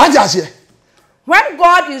time. What just here? When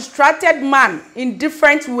God instructed man in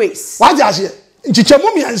different ways. What just here? Chiche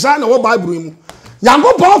mu miensa na wo Bible mu.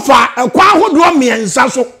 Yankopon fa ekwa hodo miensa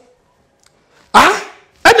so.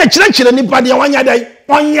 Ena kire nipa de wanya dai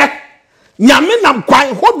onye. Nyame nam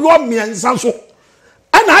kwan hodo miensa so.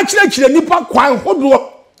 Ena kire nipa kwan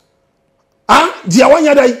hodo dia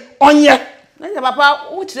wanya dai onye. Na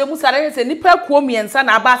papa wo kire mu sare se nipa kuo miensa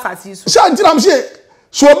na aba asase so. Sha ntiram se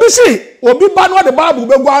so obi si obi ba no de Bible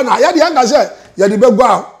begwa na ya de anga se ya de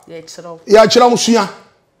begwa ya kire sua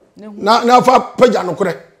na fa pagya no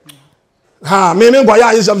kore. Me gwa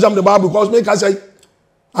ya yesam the Bible because me ka say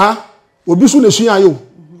obi su na sua yo.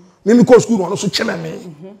 Me ko school no so kire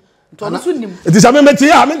me. To no so nim. It is a me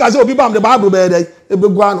tie me ka say obi ba the Bible be dey e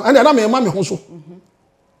begwa no. And na me ma me ho so.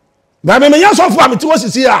 Ba me ya so fu am ti wo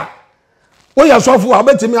sisi a. Wo ya so fu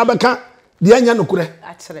abetimi abeka de anya no kure.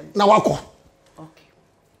 Na wako. Okay.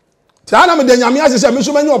 Ti ana me de nyame asese me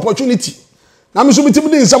so many opportunity. Na me so bitimi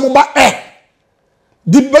de nsam ba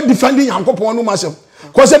defending Yankopon no masem.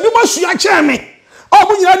 Cause ebi ma sua kire me.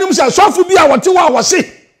 Obu nyira nim se so fu bi a wote wa wo se.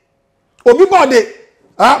 Obi ba de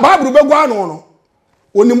Bible begwa no no.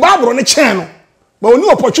 Oni Bible ne kire no. Ba oni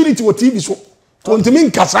opportunity wo TV so. To ntimi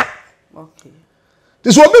nkasa. Okay.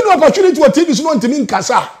 This will be no opportunity for TV so no ntimi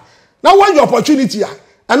nkasa. Now when your opportunity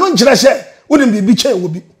I no njire se wouldn't be chain will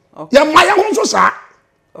be. Ya ma ya ho so sa.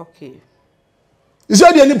 Okay. You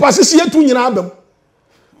say the nipa sisi etu nyina abam.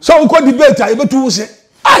 So we call debate e betu wo se.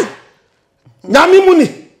 Ai. Nyame mu ni.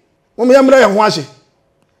 Mo me yamra ya ho ase.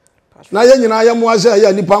 Na ye nyina ya mu ase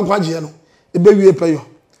ya nipa nkwaje no. E be wie peyo.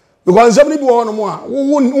 Because somebody be one mo a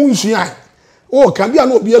wo nsua. O kan bia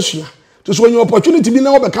na obi asua. To so when your opportunity be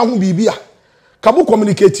na wo be ka ho bibia. Kabu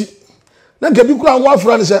communicate. Na gabi kura wo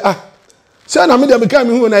afra ne say say na me dey become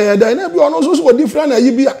me hu na ye dan na bi ono so different na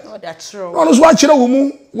yi bia. Oh, that's true. Ono so a kire wo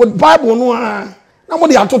mu with Bible no na mo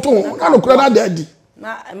dey atoto na no kura na daddy.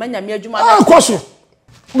 Na emanya me adwuma na. Koso.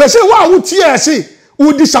 Be say wa wo tie say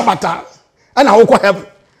wo di Sabbath. Na wo ko heaven.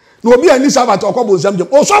 Na obi ani Sabbath okobo nsam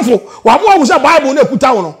Osofo wa mo wo say Bible na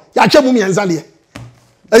ekuta wo no ya kye mu mienza de.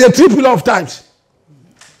 E 3 pillar of times.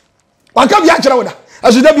 Wa ka bi a kire wo da.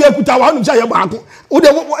 Asuda bi ekuta wa hanu say ye baako. Wo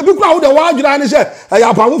de bi kura wo de wa adwira ne say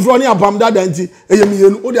ya apam fro ne apam dada nti eye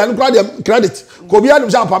mienu. Wo de anu kura de credit. Ko bi anu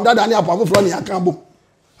say apam dada ne apam fro ne aka bom.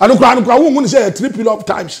 Anu kura wo hu ne say 3 pillar of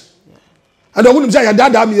times. And wo hu say ya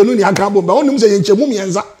dada mienu ne aka bom. Ba wo hu say ye nchemu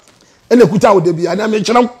mienza. Ene ekuta wo de bi ana me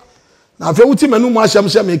kyerem. Na afa wuti manu mu ahyam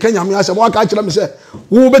say me kanya me asem wa ka kyerem say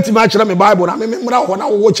wo beti ma kyerem me Bible na me mra ho na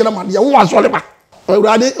wo kyerem ade wo asole ba.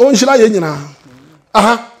 Awurade o nhira ye nyina.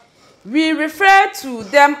 We refer to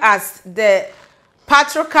them as the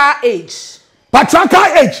patriarchal age. Patriarchal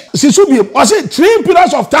age. Sisubi, or say 3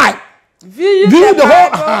 pillars of time. Viewing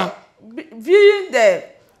the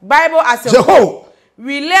Bible as a whole.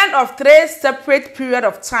 We learn of 3 separate periods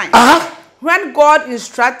of time. When God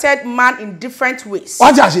instructed man in different ways.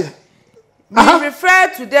 What does it? We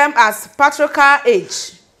refer to them as patriarchal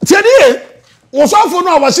age. Tieni, Osofo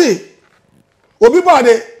no awase. Obi ba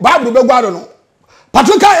de Bible be gwa do no.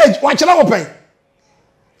 Patriarchal age wa kira wo pen.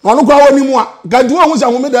 Ono kwa woni mu a, gadu hu se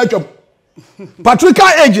home da atwam.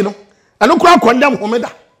 Patriarchal age no, eno kwa condemn home da.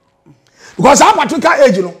 Because our patriarchal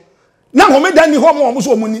age no, na home da ni ho mo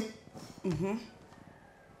so omuni.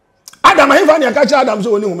 Adam ahifa ne aka kira Adam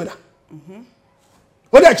so oni home da.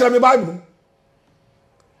 Wo de kira me Bible.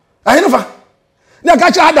 Ahifa. Ne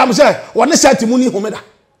aka kira Adam say, woni set mu ni home da.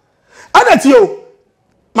 Adati o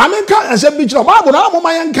Mame ka ese bi kira Bible na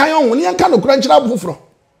amoma yen kan ho ne yen ka no kura kira bufuro.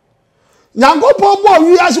 Nyankopon bo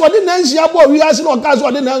wi ase wode nansia bo wi ase no ka so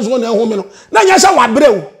wode nanso na home no. Na nya sa wabre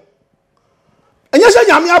o. Enya sa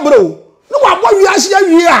nyame abre o. No wa bo wi ase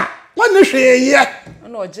awie a, wone hweye.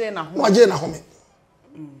 Na oje na home. Oje na home.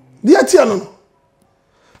 Dia tie no no.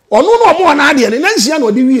 Ono no mo na ade ne nansia na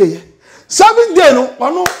ode wieye. 7 day no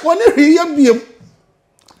ono wone hweye biem.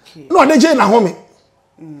 No ode je na home.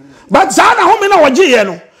 But sa na home na woje ye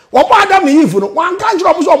no. Wo ba Adam ni Eve no, wan kan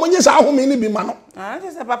jiro mo so mo nye sa home ni bi ma no.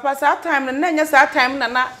 Just papa sa time na nya sa time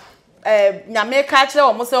na nyame ka kire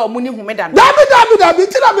wo mo se wo ni home da. Dabi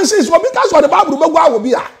ti na be say so because what the Bible be gwa wo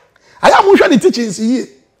bi a. Aya mo hwe the teachings yi.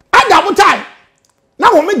 Adam time. na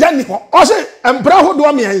home da ni ho o se empra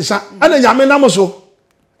hodo me ensa ana nyame nam so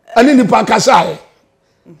ani nipa kasa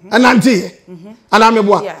anante ana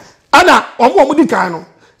meboa ana omo di kan no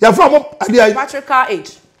ya fra mo ade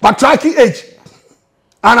patriarchal age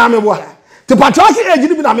ana meboa the patriarchal age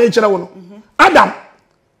ni bi na me kire wo no Adam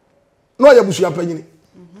no ya busu apanyini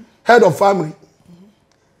head of family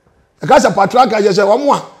akasa patriarchal je se wo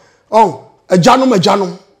mo a ajanum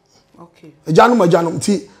okay ajanum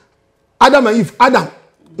ti Adam and Eve Adam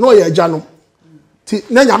no ya ajanum ti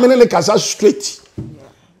na nyame ne kasa straight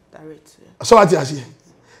direct so what you say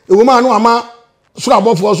e wo ma no ama sura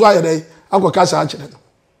abofo so ayede akwa kasa a kire no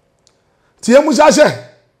ti emusa se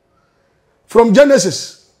from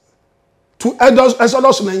Genesis to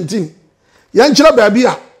Exodus 19 yan kire ba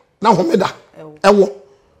bia na homeda ewo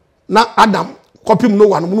na Adam kopim no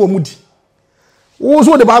wanu no omudi wo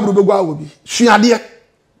so de Bible be gwa obi suade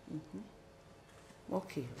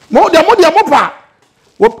okay mo pa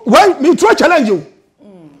when me try challenge you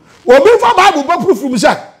obi for Bible be proof me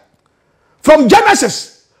say from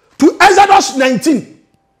Genesis to Exodus 19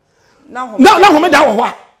 na homeda wo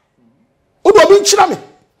ho o do obi nchira me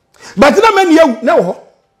but na man yew na wo ho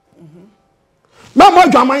ma mo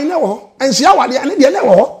dwaman na wo ho ensia wade ane de na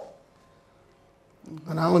wo ho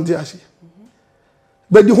ana won ti ase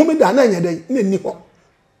but the homeda na nya den na ni ho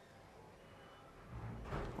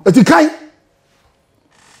etikai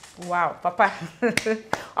wow papa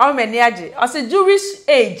how many age o say Jewish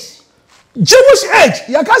age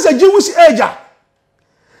ya ka say Jewish age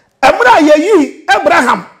emra ye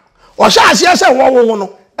Abraham o sha ase se wo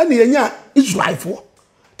no ene ye nya Israelfo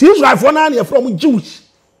ti Israelfo na na from Jewish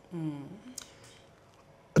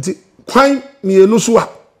ati kwan mienu so a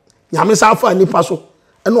nyame sa afa nipa so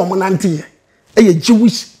ene o mo nante ye eye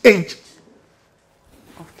Jewish age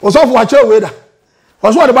Osofo wa che we da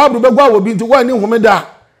Oso the Bible be gwa wo bi nti wa ni homeda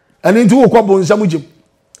ene nti wo kwabo nsam gem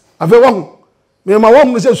afa wo ho me ma wo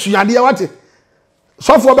mu se suade wate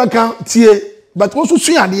sofo be kan tie but wo so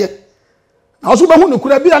suade na so be hu ne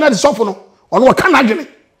kura bi na de sofo no ono wo kan adwene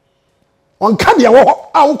on ka de wo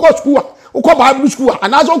a wo ko school wo ko Bible school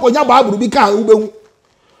ana so ko nya Bible bi kan wo be hu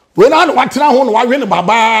we na no watena ho no wa hwe ne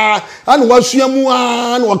baba ana wa suamu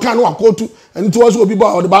a na wo kan no akotu enti wo so obi ba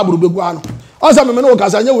o de Bible be gwa no o sa me no ka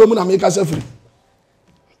sa nya we mu na me ka sa firi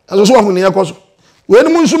aso so ho ne yakoso we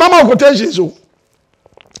ni mu nsu mama quotations o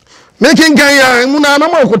making kan ya mu na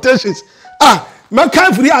mama quotations me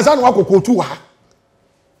kan firi asa no akokotu wa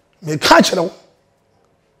me ka kire wo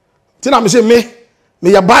tina me say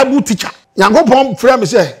me ya Bible teacher yankopon frɛ me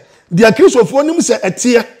say dia kristofo nim say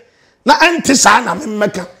etie na ente sa na me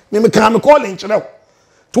meka me kan me call in kire wo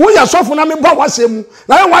to wo ya sofo na me ba wasem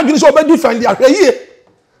na ye wadwini so obe defend ya hweye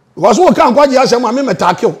because wo kan kwaje asem a me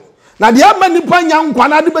metake wo na de ama nipa nya nkwa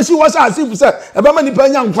na de besi wasa asif se e ba ma nipa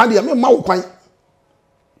nya nkwa de me ma wo kwan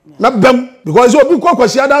na bam because obi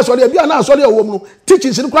kwakwasi ada so de bia na so de wo mu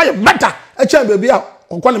teaching sin kwa ye better e chen be bia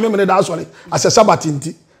okwa na me me da so le as Sabbath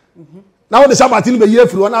nti na wo de Sabbath ni be ye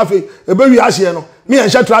firi wona afi e be wi ahye no me en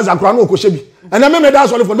sha trouser kra na okoshe bi ena me da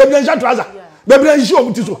so le fo be bia sha trouser be bia nshi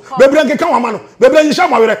omuti so be bia nke kan wa ma no be bia nshi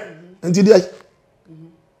amawere nti de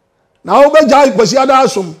na wo be ja kwasi ada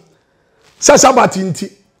asom sa Sabbath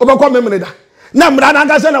nti obekwa memene da na mra na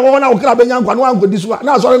ngase na wo na okra benya nkwa no ankodi so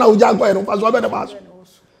na asore na uja nkwa no paso be de baso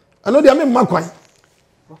ano dia me makwan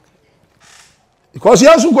because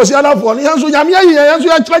yansu kosi ala fo ni yansu nyame ayi yansu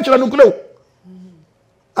ya kire no kule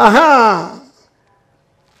aha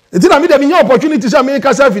etina me de me nya opportunity say me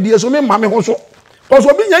ka self die so me ma me ho so because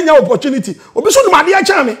obi nya opportunity obi so no ma de a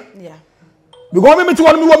cha me yeah because me to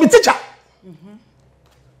one me wo me teacher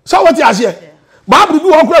so what you say Bible bi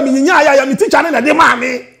wo kura me nya ya me teacher na de ma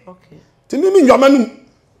me okay timi mi njoma nu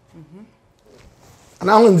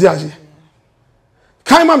ana ho ndi ase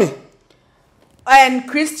kai mami and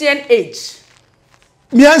Christian age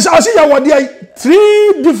me answer o see ya wodi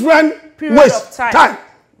 3 different ways of time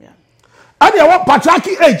yeah and ya what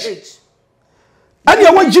patriarchal age and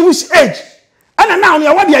ya what Jewish age and now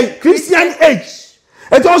ya what Christian age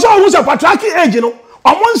it also was a patriarchal age no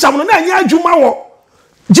omon sam no na anya adwuma wo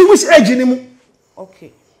Jewish age ni mu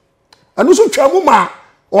okay anu so twamu ma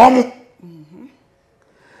omo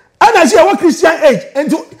and I see our Christian age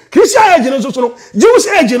and Christian age no so no Jewish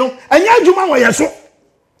age no anya adwuma wo yeso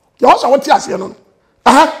you also what you say no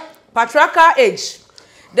patriarchal age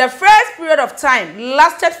the first period of time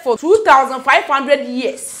lasted for 2500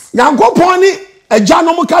 years yankopon ni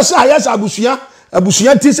ajanom kasa yes abusuya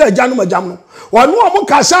ti se ajanom no wonu omo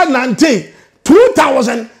kasa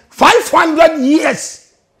 2500 years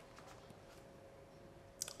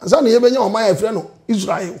asa ne yebenya oma ya frɛ no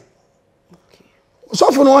Israel okay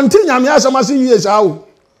so for no nti nyame asamase years awo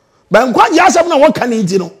ban kwaji asem na wo kan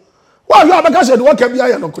nti no wo hwe abeka se de wo kan bia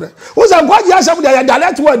ye no kure wo san kwaji asem de ya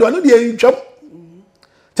direct word no de ntwam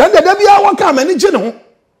tande da bia wo kan mani gye ne ho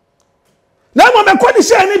na mo me kodi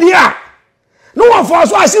se ni dia no wo fo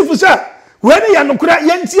so asifu se we ni ye no kure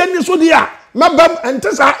ye ntie ni so dia mabam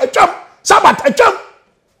entesa atwam Sabbath atwam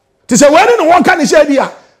ti se we ni no wo kan se dia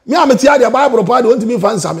me ameti ade Bible pa de won timi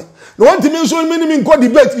fa nsame no won timi so mi ni nko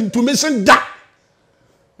debate into me sin da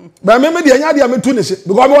ba me de anya de ametu ne se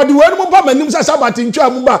because we de we no ba manim se Sabbath ntwa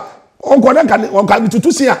mu ba onko de kan on kan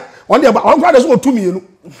tutu sia on de ba on kwa de so otu mienu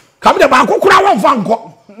kam de ba kokura won fa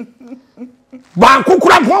nko ba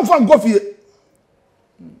kokura won fa nko fie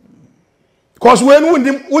cause we no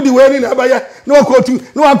ndim wo di we ni na ba ye no akotu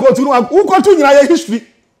nyina ye history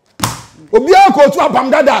obi akotu apam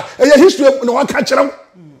dada ye history no waka kire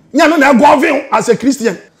nya no na govern as a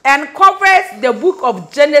Christian and covers the book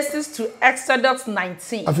of Genesis to Exodus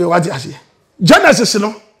 19. Afi what you say? Genesis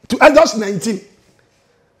no to Exodus 19.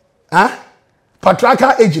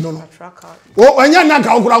 Patriarchal age no. Patriarchal. O anya na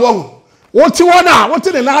ka okura wo. Wo ti wona, wo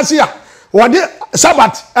ti ne na ase a. Wo de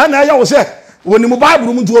Sabbath na ya wo se woni mu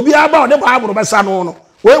Bible mu to obi aba wo de Bible be sa no no.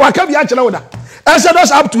 We waka bi a kire wo da.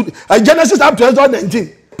 Exodus up to Genesis up to Exodus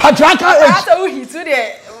 19. Patriarchal age. That's who he to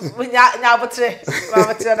there. Nya botre.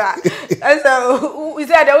 Botre da. So we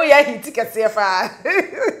said that we are hit ticket fa.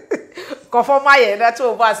 Confirm my that two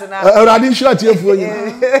of us na. Already sure tiefu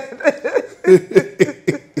nyina.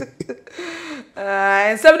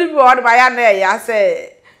 And somebody people want by na ya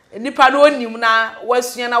say nipa no onim na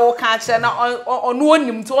wasua na wo ka kire na ono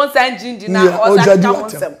onim to on san jindi na o za ka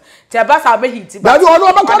wonsem. Ti abasa be hit ba. Ba ono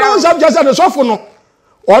obakọ no nsam just na sofo no.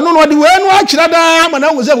 Ono no de we no akire da ma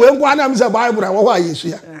na wo se we nkwa na am se Bible wo ho ayesu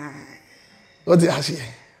ya. O di ase.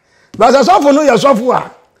 Ba se sofo no ya sofo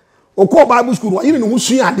a Okoh Bible school wa yiri no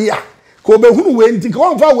husua ade a ko be hunu we nti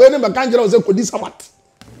ko fa we ne be kan jira wo se kodi Sabbath.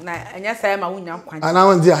 Na anya sai ma wunya nkwan. Ana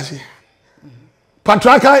won di ase.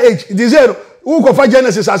 Patriarchal age it is zero who go for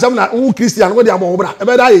Genesis asem na who Christian go dey amo bra e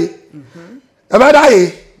be da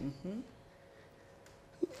ye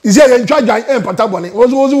is here in church and patabone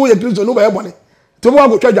wo ye Christian no be bone to mo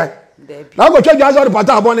go church na go church so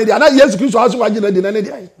patabone dia na Jesus Christ aso wa gina di na ne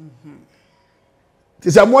dia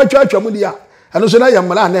ti se mo church mu dia eno so na ye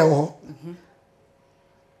mra na e ho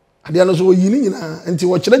ade no so yi ni nyina enti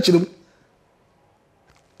wo kire kire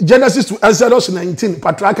Genesis to Exodus 19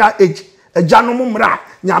 patriarchal age Ejano mumra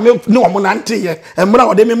nyame ne omo nante ye emra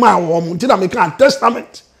ode me ma wo mu ntina me kan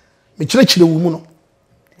testament me kire wu mu no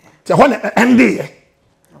te ho ne ende ye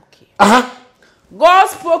okay God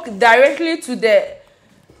spoke directly to the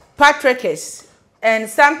patriarchs and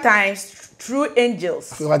sometimes through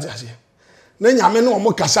angels. What you say? Ne nyame ne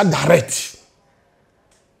omo kasa direct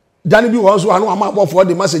dan bi wo so anu ama abo for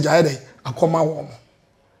the message aye akoma wo mo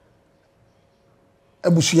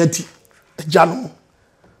ebusuati ejano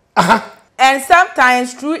and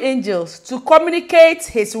sometimes through angels to communicate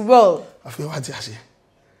his will. I feel what you say.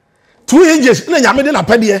 Through angels, na nyame de na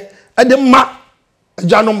pede e de ma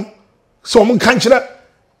ajanom so mo kan kire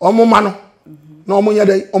omo ma no na omo nya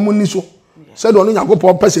dai omo ni so said onu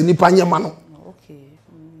Yakobon pese nipa nya ma no. Okay.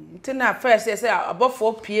 Ntina first say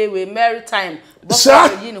abofo pie we maritime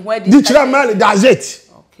bofo yi ni ho adi. Di kire mali that's it.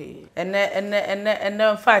 Okay. And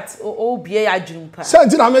in fact o bie adwun pa. Say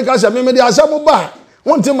ntina make say me de asem ba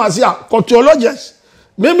won ti mase a theologians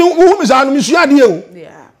me hu mi sa no mi sua de o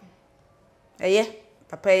yeah eye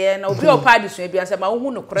papa ye na obi o pa de sua bia say ma hu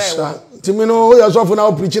no kra e ti mi no ya so fu na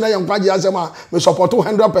o preach na yan kwaje asem a me support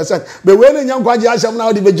 100% be we na yan kwaje asem na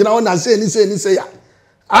o de be gina o na say ni ya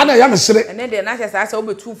ana ya me sere ene de na say sa o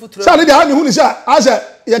be tu futuro sa de ha me hu ni sa asa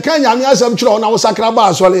ye kan nyame asem kire o na wo sakra ba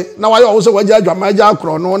asole na wa ye o so waje adwama aja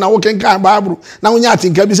akro no na wo ken kan Bible na wo nya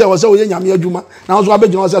atinka bi say wo say wo ye nyame adwuma na wo so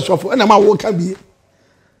abegina wo say sofo na ma wo ka bi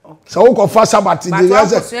so wo ko fa Sabbath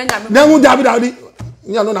de say na hu David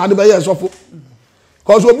nya no na ade be ye sofo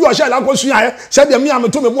cause obi o sha la ko sua ye say de me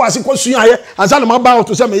am to me bo ase ko sua ye ansa na ma ba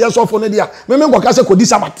to say me ye sofo ne dia me ko ka say ko di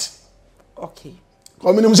Sabbath okay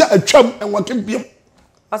ko me nim say atwam enwo ke biem.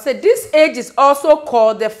 I said this age is also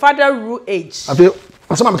called the father rule age. Afi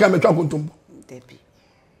asama me ka me twa kontombo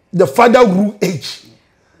the father rule age.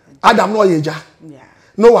 Adam no ye ja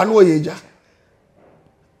Noah no ye ja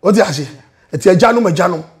o ti ase eti eja no maja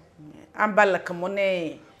no ambala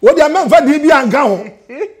kamone wo dia me fa di bi anka ho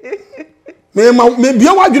me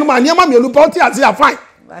bia wadwunu ma niam me lu pa o ti ase a fine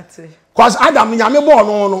that's it cause Adam nyame bo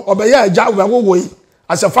no obeye eja wo yi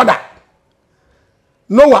as a father.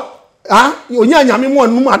 Noah onya nyame mo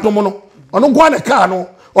anum adom no ono gwa na ka no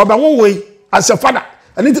oba wo yi as a father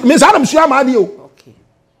and me say Adam sua ma de o okay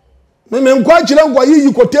me kwa chire ngwa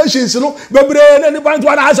yi quotations no bebre na ni ban to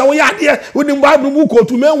na asa wo ya de wo ni Bible mu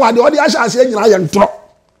quote me nwa de o de asa ase nyina ye ntro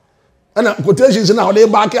ana quotations na o de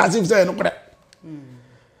back as if say no kre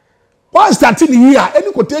one starting here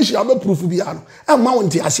any quotation am proof bi ya no e ma won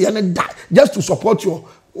ti ase ne da just to support your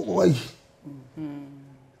why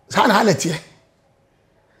sana halete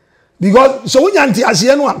because so wonya nti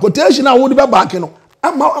ase no quotation na wo de back no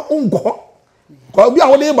ama ongo ko bi a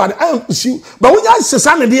wo de ba am si ba wonya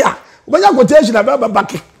sesa ne de a wonya quotation na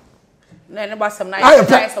back na ne basam na ya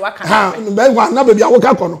say waka ha be wa na be bi a wo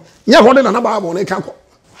ka ko no nye ho de na ba bo ne ka ko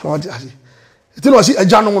so de ase ti no si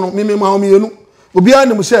agya no no me ma me enu obi a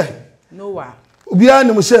ne mu say Noah obi a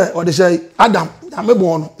ne mu say o de say Adam ya me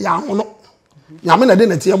bo no ya ho no ya me na de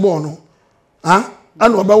na tie bo no ha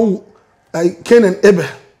ana oba wu Canaan Abel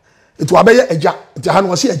it wa be ye agya ti ha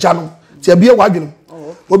no si agya no ti abie wadwenu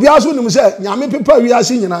obi a so ne mu say nyame pepa wi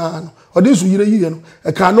ase nyina no o de su yire yiye no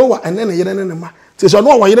e ka Noah ene ne yire ne ma ti so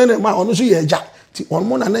no wa yire ne ma ono so ye agya ti on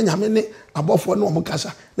mo na nyame ne abofo ne o mo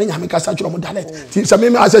kasa ne nyame kasa kiro mo dalet ti se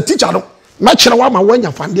me as a teacher no ma kire wa ma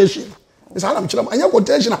wanya foundation is how am kire anya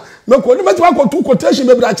quotation me ko ni metima ko two quotation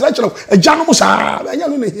me bra kire agya no mo sa anya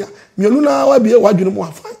no ne hia me nu na wa bie wadwenu mo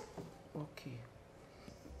afan okay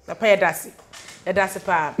papa yedasi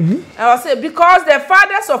pa I was say because the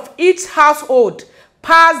fathers of each household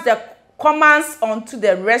pass the commands on to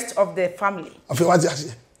the rest of the family. Afi what you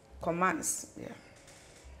say? Commands, yeah.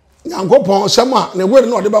 Nyankopon sema na we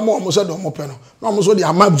no de ba mo mo so do mo pe no na mo so de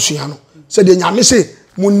ama busua no se de nyame se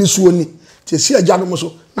mo ni suo ni ti si agya no mo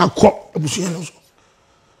so na ko abusua no so.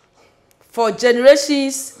 For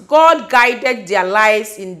generations God guided their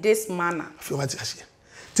lives in this manner. Afi what you say?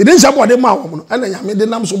 Ti den sabo de ma wo no na nyame de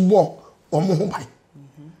nam so bo o mo ho ban.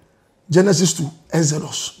 Genesis to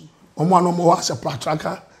Exodus. Omo ano mo was a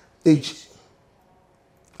patriarchal age.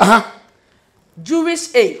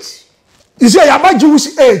 Jewish age. You say about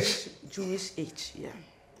Jewish age. Jewish age, yeah.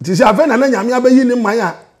 It is aven and nyame abayi ne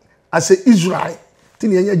man as a Israel.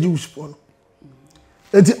 Tin ye Jewish for.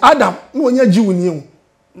 Enti Adam no onye Jew ni o.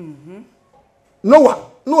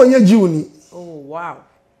 Noah no onye Jew ni. Oh wow.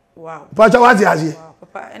 Wow. Papa what you say?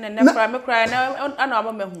 Papa and me cry na ana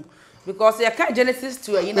amamehu. Because you can Genesis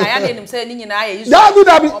 2 you know ya dey nim say ni nyina ya Israel.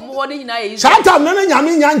 Dabi omo woni nyina ya Israel. Satan no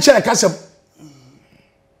nyame nya nche kasem.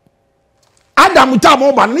 Adam tam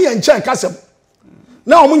oba ne ye nche kasem.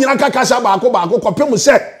 Na omo nyina kakasa ba ko kopem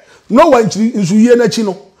se no wanchiri nsuye na chi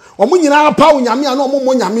no. Omo nyina pa nyame a na omo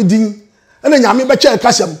mo nyame din. Na nyame be che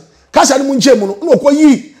kasem. Kasa ne mu nche mu no na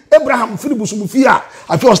okoyi Abraham firibusu mu fi a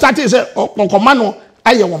afi o start say okoma no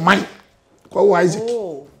aye wo man. Ko Isaac.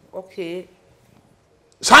 Oh, okay.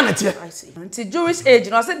 Sanity. I see. Until Jewish age,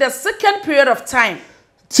 you know, I said the second period of time.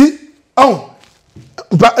 See, but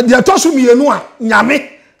the tosu mi enu a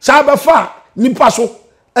nyame Sabbath nipa so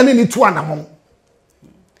ene ni 2 anamon.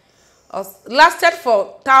 Lasted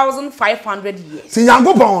for 1,500 years. See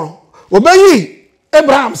Yankopon obeyi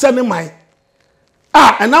Abraham said ne man.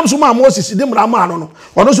 Enam so ma Moses de mra ma no no.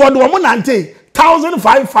 Ono so de wo nante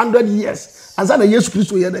 1,500 years. Ansa na Yesu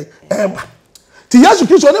Kristo ye dey eba. Ti Yesu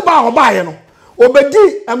Kristo ne ba obaye no.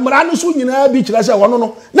 Obedi emra no so nyina bi kire se wono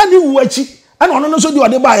no na ni wu achi ana ono no so di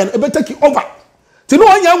ode bae no e betaki over ti no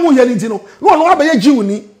onya wu ye ni ti no ono wa baye jiwu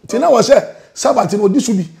ni ti na wo se Sabbath no di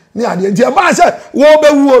so bi ni ade nti e ba se wo be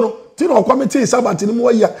wu no ti no committee Sabbath ni mo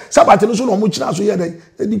ya Sabbath no so no mo kira so ye dey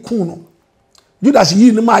e di kun no Judas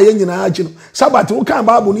yi ni ma ye nyina achi no Sabbath wo kan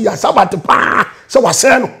Bible ni ya Sabbath pa se wa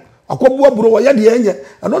se no akobu aburo wo ye de enye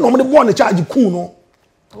eno no mo de bo ne charge kun no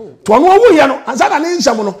to ono wo ye no ansa na ne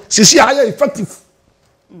nsam no sisi aye effective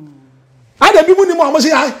ada bi mu ni mo amose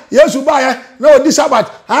Yesu ba ye na odi Sabbath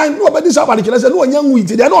no obedi Sabbath kile se no onya nwu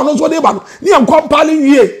iti de na ono so de ba no ni en compile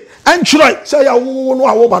wie en chiroi se ya wo no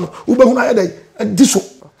awo ba no wo behu na ye de diso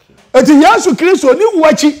eti Yesu Kristo ni wu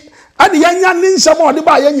achi ade yanya ne nsam odi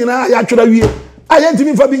ba ye nyina ya twera wie aye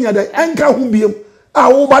ntimi fa bi nya de enka hu biem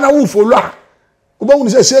wo ba na wo folo a wo behu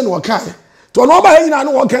ni se no kan to no ba nyina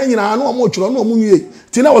no wo kan nyina no mo twero no mo nwie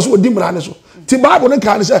ti na wo so odi mra ne so ti Bible ne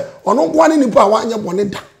kan se ono nko ani nipa wa anya bone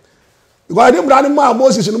da because odi mra ne ma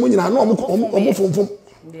Moses no mo nyina no omo fomfom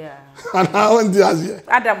yeah ana on ti azie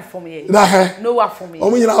Adam for me Noah for me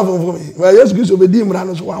omo nyina fomfom well Jesus Christ obedi mra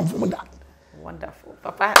no so wa fom da wonderful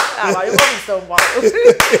papa you got me so much.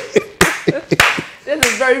 This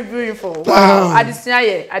is very beautiful. Wow.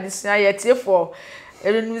 Adesua ye tie for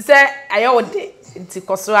even say ayode nti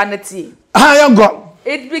koso anati.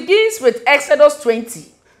 It begins with Exodus 20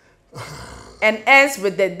 and ends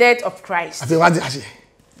with the death of Christ.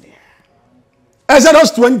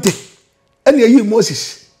 Exodus 20 and ye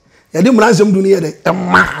Moses. Ya de mransem du ne ye de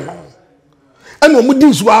man. And wo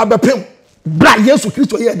mudi so abepem bra Yesu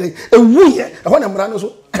Kristo ye den ewu ye e ho na mra no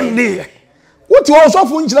so ende what you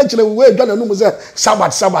Osofo nchirechire we dwa na no mu say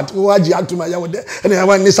Sabbath wo agi atuma ya wo de ene ya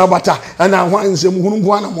wan ni Sabbath ana ho ansem hunu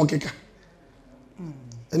nko ana mo keka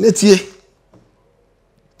ene tie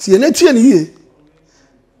ni ye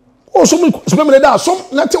o so me da som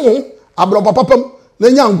na te wo abro papapam na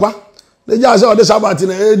nya ngwa na ja say o de Sabbath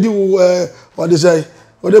na edi o de say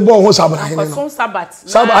o de bo ho Sabbath he no Sabbath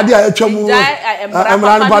ade a atwam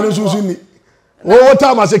emra no ba no susu ni o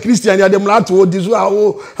ta ma se Christian ya de mra to di so a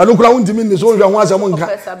o anokura wontimi ni so hwe ho asem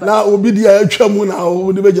nka na obi di a atwam na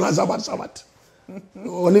o de be gina Sabbath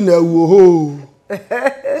oni na awu ho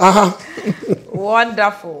aha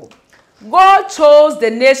wonderful. God chose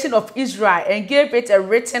the nation of Israel and gave it a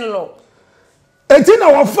written law. Etina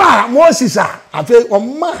wafa Moses afi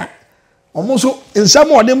omma omuso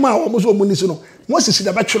nsam ode ma omuso omunisi no Moses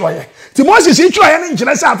da betwero ye ti Moses twero ye ne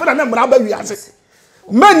nkire se afi na mra ba wiase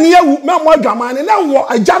mani ewu me mo adwaman na wo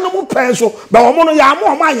agyanom pen so ba omo no ya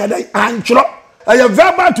mo anya dai antwero aye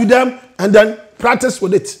verbal to them and then practice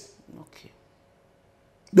with it. Okay.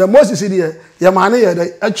 The Moses here ye mane ye dai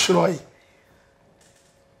atwero ye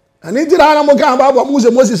ani tira na mo kan ba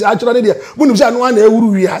Moses atwero ne de munum se no na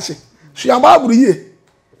ewuru wiase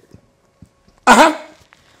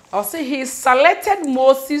also he selected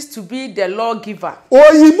Moses to be the lawgiver.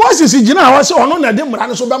 Oh, he Moses gina ho se ono na de mra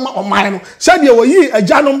no so be ma oman no se de wo yi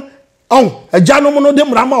agyanom no de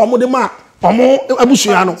mra ma omo de ma omo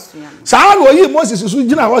abusua no sa na wo yi Moses so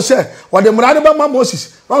gina ho se wo de mra de be ma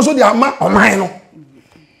Moses no so de ama oman no.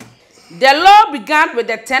 The law began with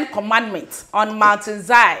the 10 commandments on Mount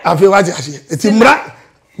Zion. Afi wa ti ase eti mra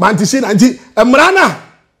Mount Sinai enti mra na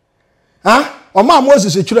Oma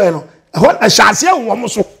Moses twere no ho ahyase wo mo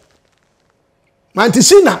so Mount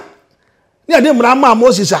Sinai ne ade mra ma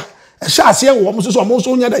Moses ahyase wo mo so mo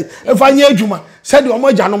so nya dai efa nya adwuma said wo mo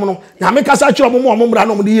agyanom no na me kasa twere mo mo mra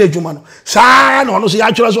no mo de ye adwuma no saa na ono so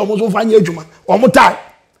ya twere so mo so fa nya adwuma wo mo tai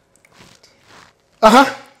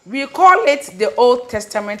we call it the Old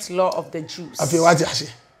Testament law of the Jews. Afi wati ase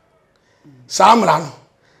saa mra no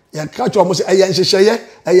ya ka twere mo se eye nhyehyeye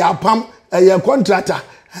eye apam eye contractor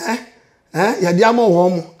ya de amo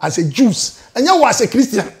hom as a Jews anya wo as a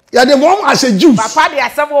Christian ya de mom as a Jews papa de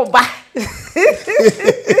asabo ba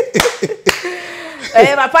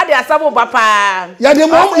papa de asabo ba pa ya de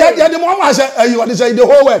mom as a you what say the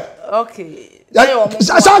whole word. Okay.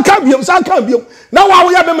 Sa kan biom na wa wo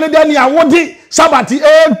ya be mre de ne a wo de Sabbath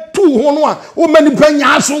tu ho no a wo mani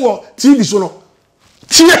panya so wo TV so no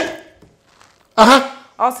tie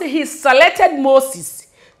also he selected Moses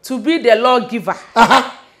to be the lawgiver.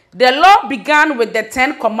 The law began with the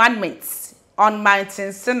 10 commandments on Mount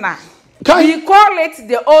Sinai. We call it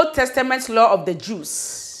the Old Testament law of the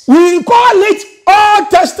Jews. We call it Old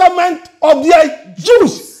Testament of the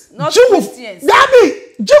Jews. Not Christians. Daddy,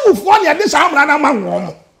 Jew for ya this am na ma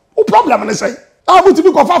wo. O problem na say. Abu to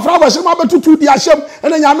be go fa fra se ma betutu di asem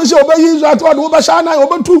ena nyame se obayi Israel to do ba sha na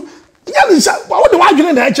obetu. Ya ni say wo de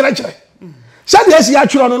wadwene na kire. Say de esi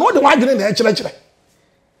atwero no wo de wadwene na kire.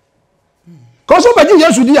 Cause obaji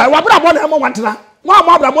Yesu di ya wa bra bo na mo wantena. Mo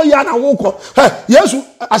abra bo ya na wo ko. Yesu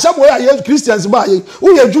asemo ya Yesu Christians ba ye.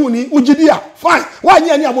 Wo ye Jew ni ugidi ya. Fine. Wa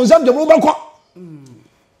nya ni amonzam de mo be ko.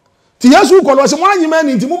 Ti Yesu ko no se mo anyima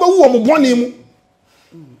ni nti mo be wu mo bone mu.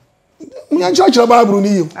 Church Bible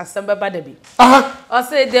ni I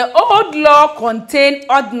say the old law contained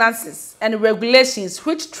ordinances and regulations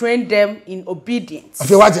which trained them in obedience.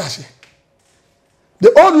 The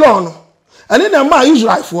old law no, and then ma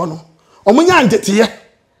Israel for no. Omunya ntete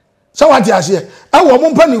so what you say? I wo mo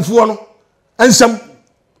mpanimfo no ensem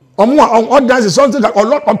omo ordinances something like a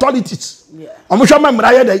lot authorities. Yeah. Omo hwa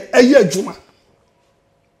mamra ye da ayi adwuma.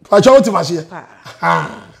 Fa chawo ti ma se.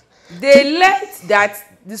 They learned that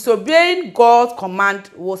disobeying God's command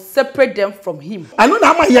will separate them from him. I know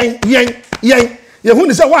na ma yen ye hu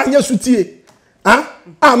ni say wa anya sutie ma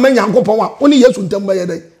nyankopon wa oni Yesu ntam ba ye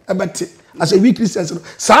dai ebete as a weak Christians no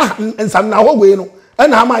sa ensam na ho we no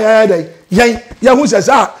na ma ye dai yen ye hu say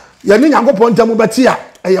sa ye ni nyankopon ntam beti a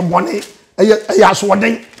eye bone eye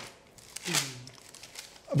asoden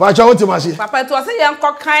ba cha woti ma se papa to say yen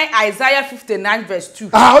kokan Isaiah 59 verse 2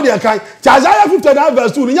 o de kan Isaiah 59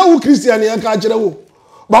 verse 2 ni nya wu Christian yen ka kire wo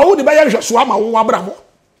ba wo de ba ye hwe so ama wo abramo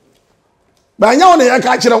ba nya wo ne ye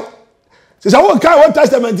ka kire wo se wo kan Old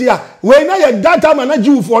Testament ya we na ye data ma na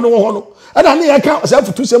Jew fo no ho no e na ne ye kan se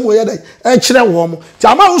futu sem wo ye dai e kire wo mo ti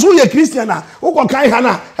ama wo so ye Christian na wo ko kan ha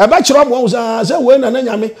na e ba kire mo wo se we na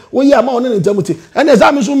nyame wo ye ama wo ne ntamuti e na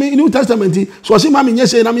za me so me New Testament so se ma me nye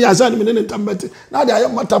se na me ya za ne ne ntamati na de aye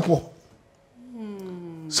matapo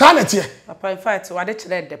sanete papa in fact what they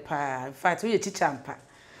kire de pa in fact we ye teacher ampa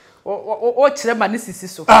o kire ma ne sisi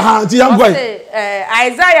so aha nti yankwa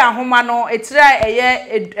Isaiah homa no etira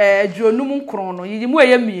eye adwonum nkron no yimu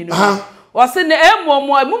eye mienu o se ne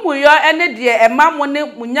emumu yo ene de emamo ne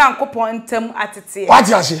munyankopon ntam atete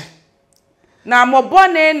wati ase na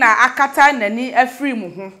mobone na akata nani afiri mu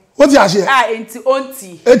ho wati ase enti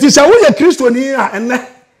onti se wo ye Kristo ni a ene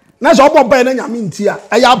na so oboba na nyame nti a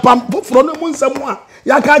eya pam foforo no mu nsam a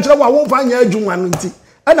ya ka kire wo fa nya adwuma no nti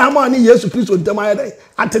na ama ni Yesu Kristo ntam ayede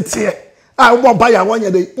atete oboba ya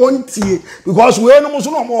wonye de ontie because we no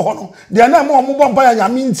so no mo ho no de na mo boba ya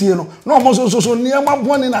nyame ntie no na mo so niema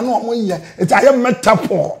bone na na mo ye it aye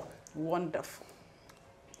metaphor wonderful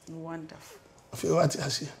feel what I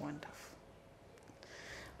see wonderful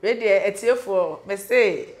ready etiefo me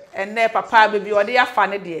say ene papa baby odi afa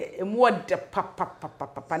ne de emu ode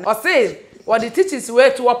papa o say what the teachers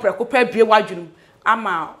way to opreko pa bie wadwunum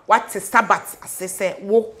ama what Sabbath asese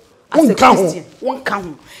wo as a Christian won ka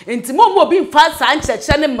ho enti mo obi mfa sa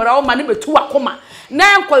ncheche ne mra o ma ne betu akoma na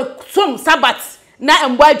enko som Sabbath na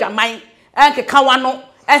embo Agyemang enkeka wa no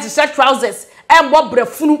ese trousers embo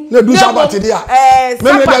brefunu na du Sabbath dia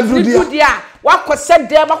me da du dia wakose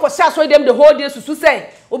dem wakose aso dem the whole day susu say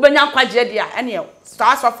obenya kwagye dia ene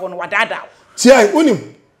Osofo no wadada tie unim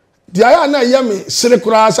dia ya na yemi sire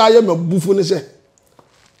kura sa yemi bufu ne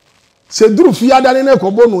se duru fi adane na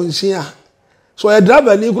ekobo no nsia so e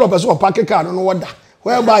driver ni kura person park car no wada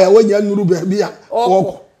where ba ya wanya nuru ba bia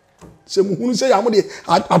woko se muhunu se ya mo de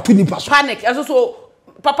atuni paso panic eso so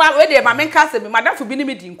papa we de ma menka se me madam fo bi ni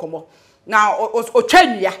me di nkomo na o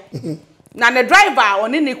twanua na ne driver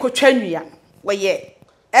oni ni ko twanua we ye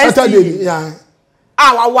Saturday ya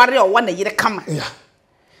wa ware o wa na yire kama ya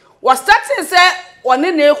was starting say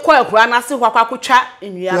oni ni ko akura na se hwa kwakotwa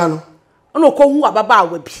nnua no ko hu ababa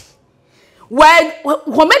wa bi when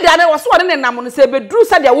homedane was one ne nam no se bedru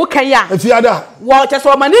sa de wo kan ya afiada wo che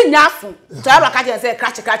so mani nyafu tara ka che se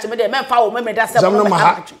crash me de memfa wo memeda se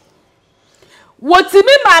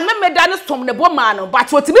wotimi ma memeda ne som ne boma no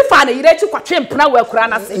but wotimi fa na yire chi kwatwe mpena wa akura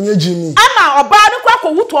na se enye jimi ama oba ne kwa ko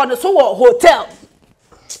wuto ne so wo hotel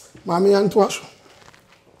mami anto aso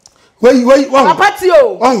wei papa ti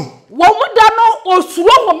o wo muda no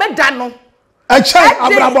osuro homeda no a chai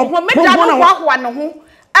abrabo homeda no wa ne ho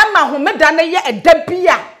ama homeda na ye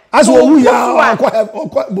edabia aso wu ya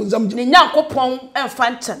akwa bonzam ni nyankopon emfa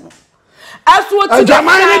nche no aso oti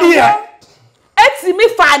Agyemang ne dia etimi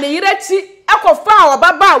fa ne yirechi ekofa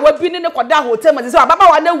obaba wa bi ne koda hotel ma se obaba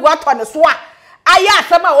wa na wu ato ne so a aya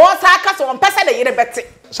asema o sa aka so mpese de yire bete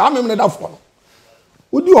sa mem ne da fo no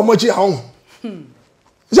odi o mochi ha ho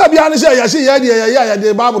se bia ne se ya se ya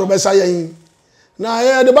de babro be sa yan na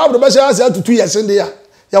ya de babro be sa tutu yesen de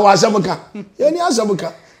ya wa asamuka ya ni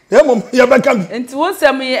asamuka emom ya beka mi enti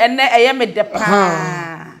wonsam ene eye me de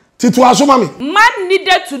pa titu aso mami man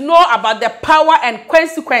needed to know about the power and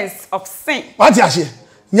consequence of sin what ya se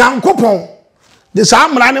nyankopon de sa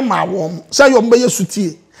amra ne ma wo se yo mbe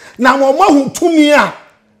yesutie na wo mahu tumi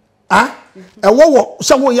a ewo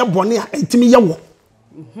se wo ye bone a etimi ye wo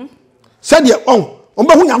se de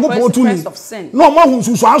ombahu nyankopon tumi no mahu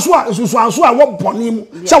susu anso a wo bone mu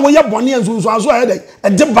se wo ye bone susu anso a ye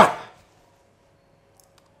de ba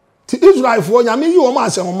ti Israel fo nyame yi wo ma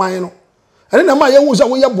se ho man no ene na ma ye hu se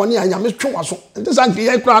wo ye bone a nyame twe waso ente san ke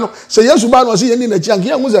ye kra no se Yesu ba no se ye ni na chi an ke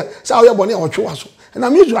ye hu se sa wo ye bone a wo twe waso na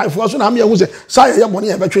me Israel fo so na me ye hu se sa ye bone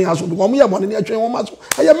a be twe waso do mo ye bone ni atwe wo ma so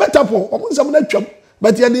ye metaphor o mo nsam na twam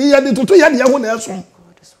but ye de toto ye de ye hu na eso God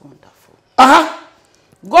is wonderful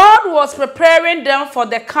God was preparing them for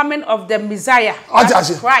the coming of the Messiah,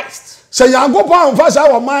 Christ. Say Yankopon fa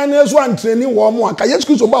sa wo man na so antreni wo mo aka Yesu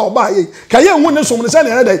Kristo ba wo ba ye ka ye hu ne som ne se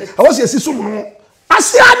na dey I was yesi som no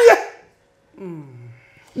asiane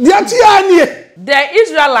The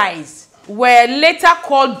Israelites were later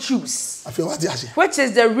called Jews, I feel what you say, which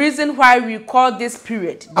is the reason why we call this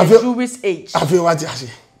period the Jewish age. I feel what you say.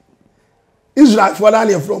 Israel for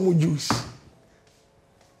that from Jews.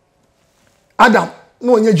 Adam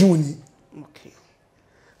no onye Jew ni. Okay.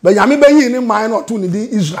 But yami be yi ni man no to ni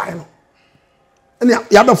di Israel no. And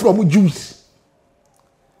ya be from Jews.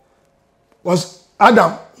 Was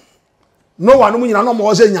Adam no one mu nyina no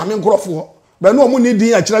mo say nyame nkrofo. But no mu ni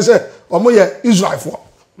din a kire say omo ye Israel for.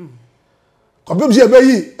 Kobem say be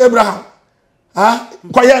yi Abraham.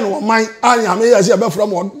 Kwaye no man anyame ye say be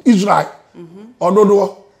from Israel.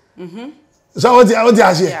 Ododo. So what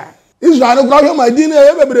you say? Israel no kwa ma din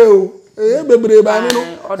e bebre o. E bebre ba ni no.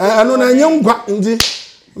 Anu na nyem kwa nti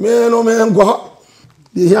me no me nko.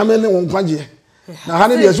 Di hia me ne won kwaje. Na ha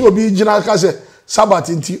ne de so obi gina ka say Sabbath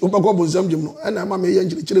nti obekọ bonzam djum no. Na ma me ye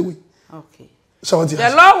nkire we. Okay. So what you say?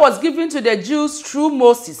 The law was given to the Jews through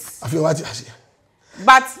Moses. I feel what you say.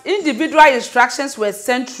 But individual instructions were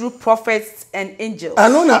sent through prophets and angels.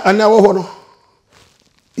 Anona anawo ho no.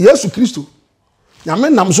 Yesu Kristo. Nyame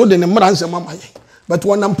nam so de ne mra nsem amaye. But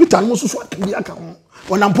wonam Peter no so so akabia aka ho.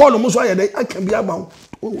 Wonam Paul no so ayede akabia aba.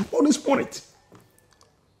 Holy Spirit.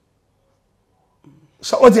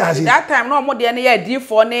 So what you say? That time no more dey na ye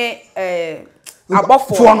for ne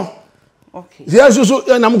abofo no. Okay. Yesu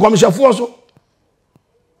so nam komishafo so.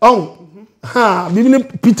 Ha, bibini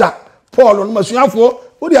Peter, Paul no masuafo,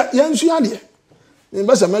 wo dia yensua de.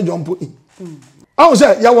 Mbese me jump in.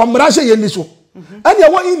 Say ya wo mra hye ye ni so. Ade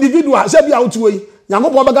wo individual say bia wotu yi.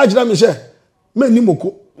 Nyankopon bega kira me say me ni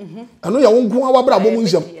moko. Ano ya wo nko awabra bo mu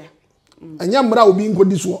nsem. Anya mra obi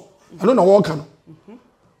nkodi so. Ano na wo ka no.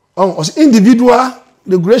 Individual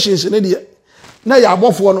regulations ne de na ya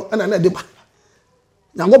abofo no na de ba.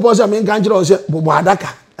 Nyankopon say me nkan kira o say bobo adaka.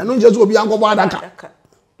 Ano nje so obi ankobo adaka.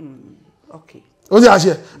 Okay. Ozi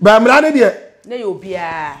ase ba mra ne de na yo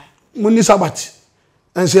bia muni Sabbath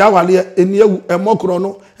ense awale eni ewu emokro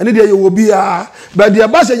no ene de ye wo bia ba de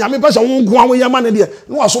ba se nyame pese wo nko an yema ne de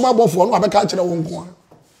no aso ma bofo no abeka kire wo nko an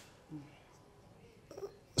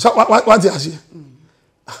so what ase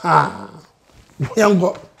ha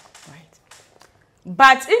yango.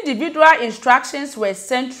 But individual instructions were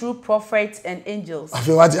sent through prophets and angels.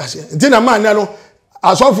 Afi what ase ntina man no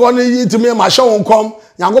Osofo no yitime ma hye won kom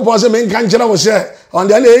Nyankopon se me nkan kire wo se on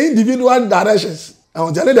the individual directions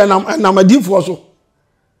on the na madifo so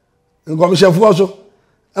nkomshefo so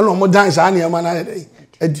eno mo dan sa na ema na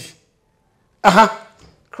edi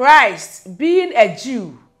Christ, being a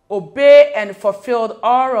Jew, obeyed and fulfilled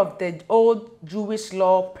all of the old Jewish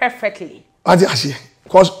law perfectly. Adi ase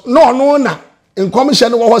cause no na nkomhye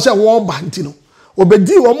no wo se wo ba ntino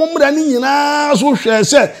obedi wo momra ni nyina so hwe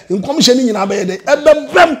se nkomhye ni nyina be de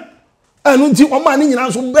ebebem anu nti wo ma ni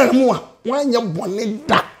nyina so be mu a wanye bone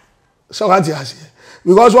da so adi ase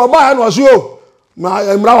because wo ba no so ma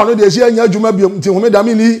mra wono de esi anya adwuma biom nti home da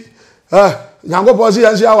mi ni Nyankopon se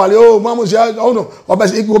yansi awale o mamu se no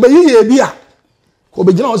obeyi bia ko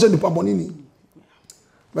be gina wo se nipa bone ni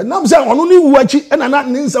but nam se ono ni wuachi na na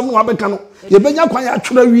nsem no abeka no ye benya kwan ya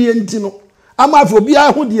twera wie nti no ama afo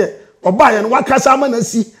bia ho de oba ye no wakasa ama na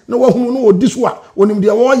si na wahunu no odi so a onim de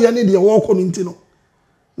wo ye ne de wo kɔ no nti no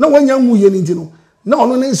na wanya nwu ye nti no na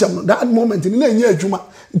ono ne nsem no that moment ni na nya adwuma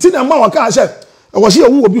nti na ma waka se wo se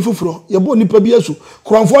ewu obi fufuro ye bo nipa bi asu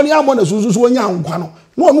kronfo ne amo na susu so wanya nkwa no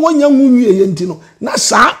na ono wanya nwu ye nti no na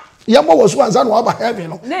sa ye bo wo so anza no aba heaven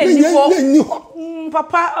no ni ho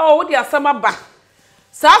papa o di asama ba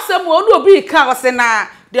sa asem onu obi ka o se na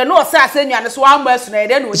de no se asenua ne so amba asu na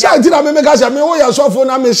de no nya nti na me ka se me wo ya Osofo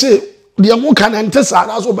na me se de wo kan ente sa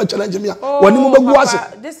na so be challenge me wani mo begu ase.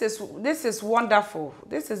 This is wonderful.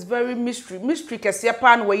 This is very mystery kese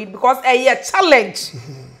pan we because a challenge.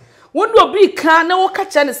 When do be can na wo ka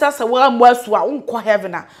cha ne sasa wa amba asu a unko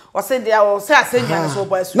heaven a o se de o se asenua ne so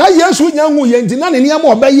ba asu na Yesu nya hu ye nti na ne niam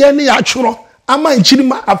obeye ne ya tworo ama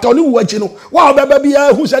nchirima after oni wuachi no wa obeba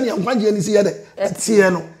bia hu se ne nkwanje ni se ye de tie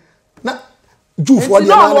no na Jew for the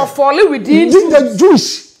no fall within the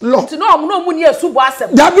Jewish law to no mu ni asu bo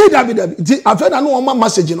asem dabi ti after na no ma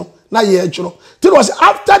message no na ye tworo it was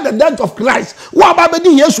after the death of Christ wa ba be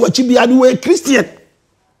di Yesu achi bia the way Christian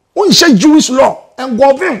on share Jewish law and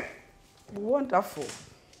govern wonderful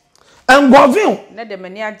and govern na de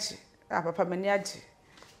mani agi papa mani agi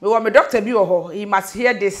me wa me doctor bi ho he must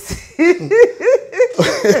hear this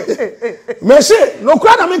me say no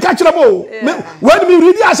kwa na me ka kire bo when me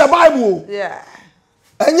read as a Bible yeah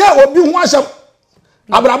enya obi hu asem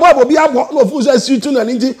abrabo obi abo no fu say situ na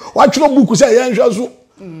nti wa tworo book say ye nhwe so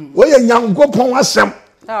wo ye Nyankopon asem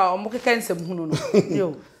mo keka nsem hunu no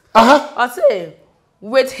yo I say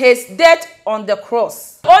with his death on the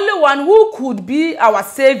cross only one who could be our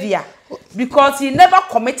savior because he never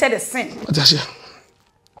committed a sin.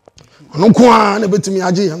 No kwa na betimi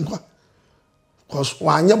age yankwa cause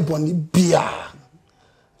wanye boni bia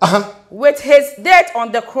with his death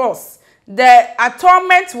on the cross the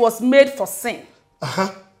atonement was made for sin.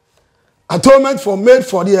 Atonement for made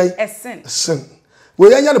for the sin we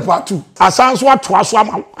yanya the part 2 asanso atoaso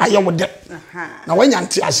ama ayewode na wanya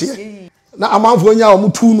nte ase na amanfo nya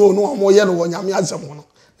omutu no omo ye no wonyame asem no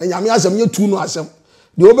na nyame asem nye tu no asem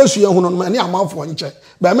de obesu ye hu no na amanfo nche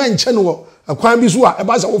ba ma nche no akwan bi so a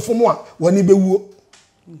eba se wofom a wani bewuo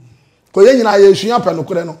ko ye nyina ye sua pe no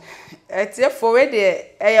kore no etiefo we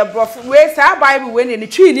de brof we sa Bible we ne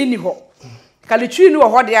twi ni ho kale twi ni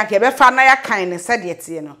ho de anka be fa na ya kan ne se de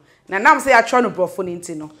tie no na nam se ya tro no brofo ni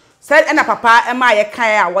nti no se na papa e ma ye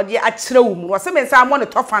kan a wo de a kire wo mu wo se me sa mo ne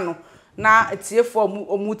tofa no na etiefo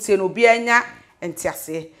omu tie no bi anya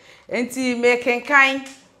entiase enti me kenkan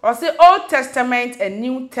Or say Old Testament and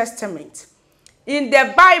New Testament. In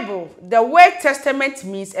the Bible, the word testament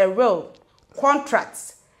means a will,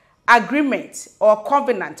 contract, agreement, or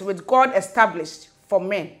covenant with God established for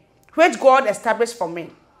men, which God established for men.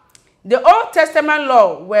 The Old Testament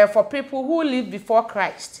law were for people who lived before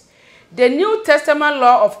Christ. The New Testament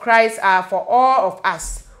law of Christ are for all of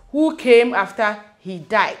us who came after he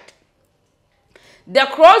died. The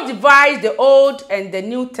cross divides the Old and the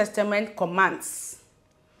New Testament commands.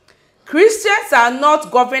 Christians are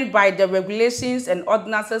not governed by the regulations and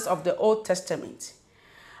ordinances of the Old Testament.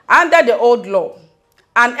 Under the old law,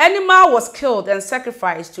 an animal was killed and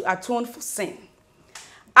sacrificed to atone for sin.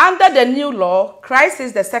 Under the new law, Christ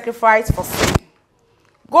is the sacrifice for sin.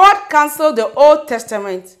 God canceled the Old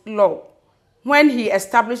Testament law when he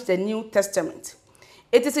established the New Testament.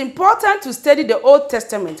 It is important to study the Old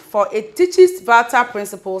Testament for it teaches vital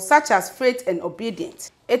principles such as faith and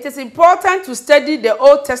obedience. It is important to study the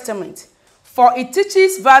Old Testament for it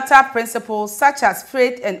teaches vital principles such as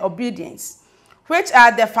faith and obedience, which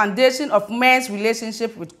are the foundation of man's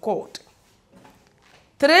relationship with God.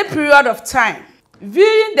 3 periods of time.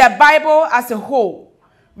 Viewing the Bible as a whole,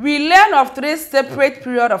 we learn of 3 separate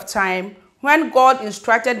periods of time when God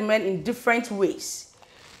instructed men in different ways.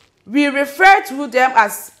 We refer to them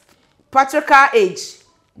as patriarchal age,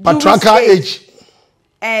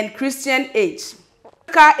 and Christian age.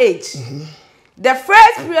 Patriarchal age. The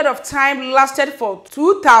first period of time lasted for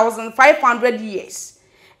 2,500 years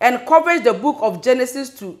and covers the book of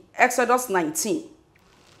Genesis to Exodus 19.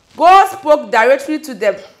 God spoke directly to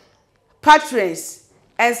the patriarchs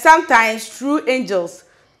and sometimes through angels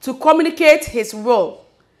to communicate his will.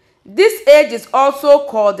 This age is also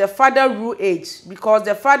called the father rule age because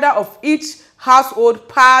the father of each household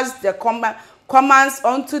passed the commands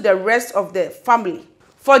on to the rest of the family.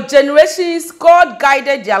 For generations, God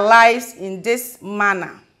guided their lives in this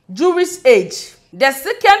manner. Jewish age. The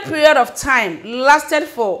second period of time lasted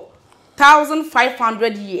for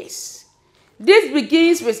 1,500 years. This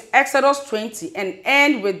begins with Exodus 20 and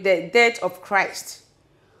ends with the death of Christ.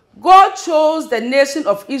 God chose the nation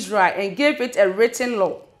of Israel and gave it a written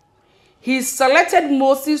law. He selected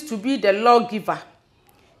Moses to be the lawgiver.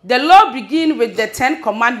 The law begins with the 10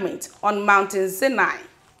 Commandments on Mount Sinai.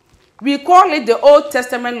 We call it the Old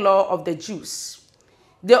Testament law of the Jews.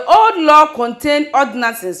 The old law contained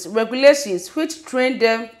ordinances, regulations, which trained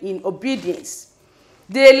them in obedience.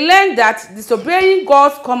 They learned that disobeying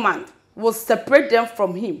God's command will separate them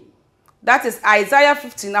from him. That is Isaiah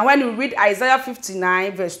 59. When you read Isaiah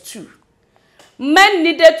 59, verse 2. Men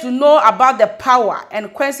needed to know about the power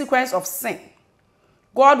and consequence of sin.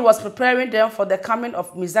 God was preparing them for the coming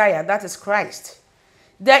of Messiah, that is Christ.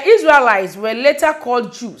 The Israelites were later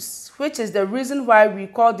called Jews, which is the reason why we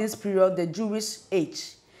call this period the Jewish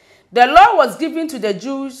age. The law was given to the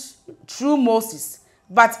Jews through Moses,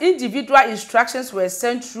 but individual instructions were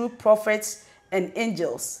sent through prophets and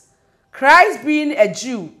angels. Christ, being a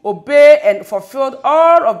Jew, obeyed and fulfilled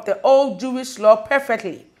all of the old Jewish law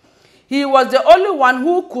perfectly. He was the only one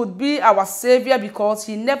who could be our Savior because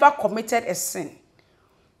he never committed a sin.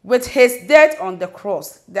 With his death on the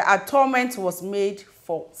cross, the atonement was made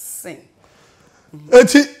for sin.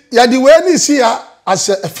 Eti yadi we ni see as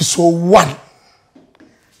episode 1.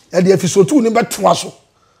 Yadi episode 2 ni beto so.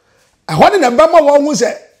 Ehwo ne ba ma wo hu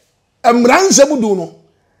se emransem du no.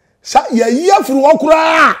 Sa yayi afuru wo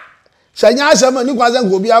kura. Sa nya asem ni kwaza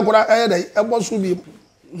ngo bi akura dai ebo so bi.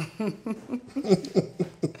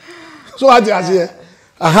 So what you say?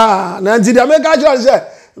 Aha, na nti dia make sure say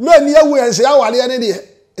me ni ewu ense awale ne de.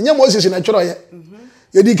 Enye Moses na tworo ye.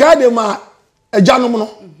 Ye di ka de ma ajanom no.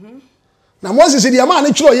 Na Moses de ma ne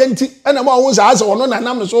tworo ye nti na ma wo sa ase wono na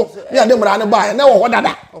nam so me ade mra ne ba na wo ho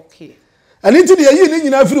dada. Okay. Ani nti de yi ni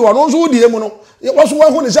nyina afiri wono so die mu no. Wo so wo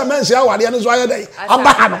hu ne se mense awale ne so aye dai. Aba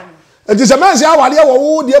ha no. Enti se mense awale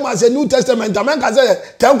wo die ma se New Testament amen ka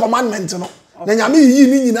say 10 commandments no. Na nyame yi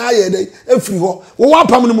ni nyina ye dai afiri ho wo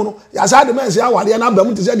apam no mu no ya sa de mense awale na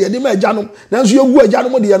abam te se de ma ajanom na so yegu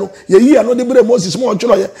ajanom de no ye yi ano de bre Moses mo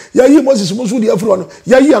tworo ye ye yi Moses mo so de afiri no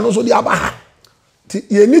ye yi ano so de aba ha ti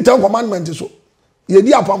ye ni 10 commandments so ye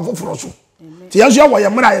di apam foforo so ti ya so ye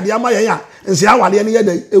mra ye de ama ye ya nse awale ne ye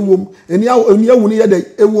dai ewom eni awu ne ye dai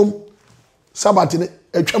ewom Sabbath ne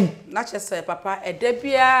atwam na chese papa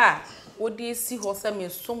edabia wodi si ho se me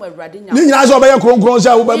som awrade nya ni nyina so be ye kronkron se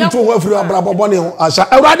wo ba mi to ho afiri abrabobɔ ne ho asa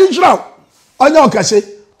awrade nhyira onya okase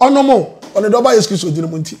onomo ono do ba Yesu Kristo dinu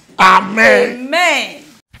mu nti amen.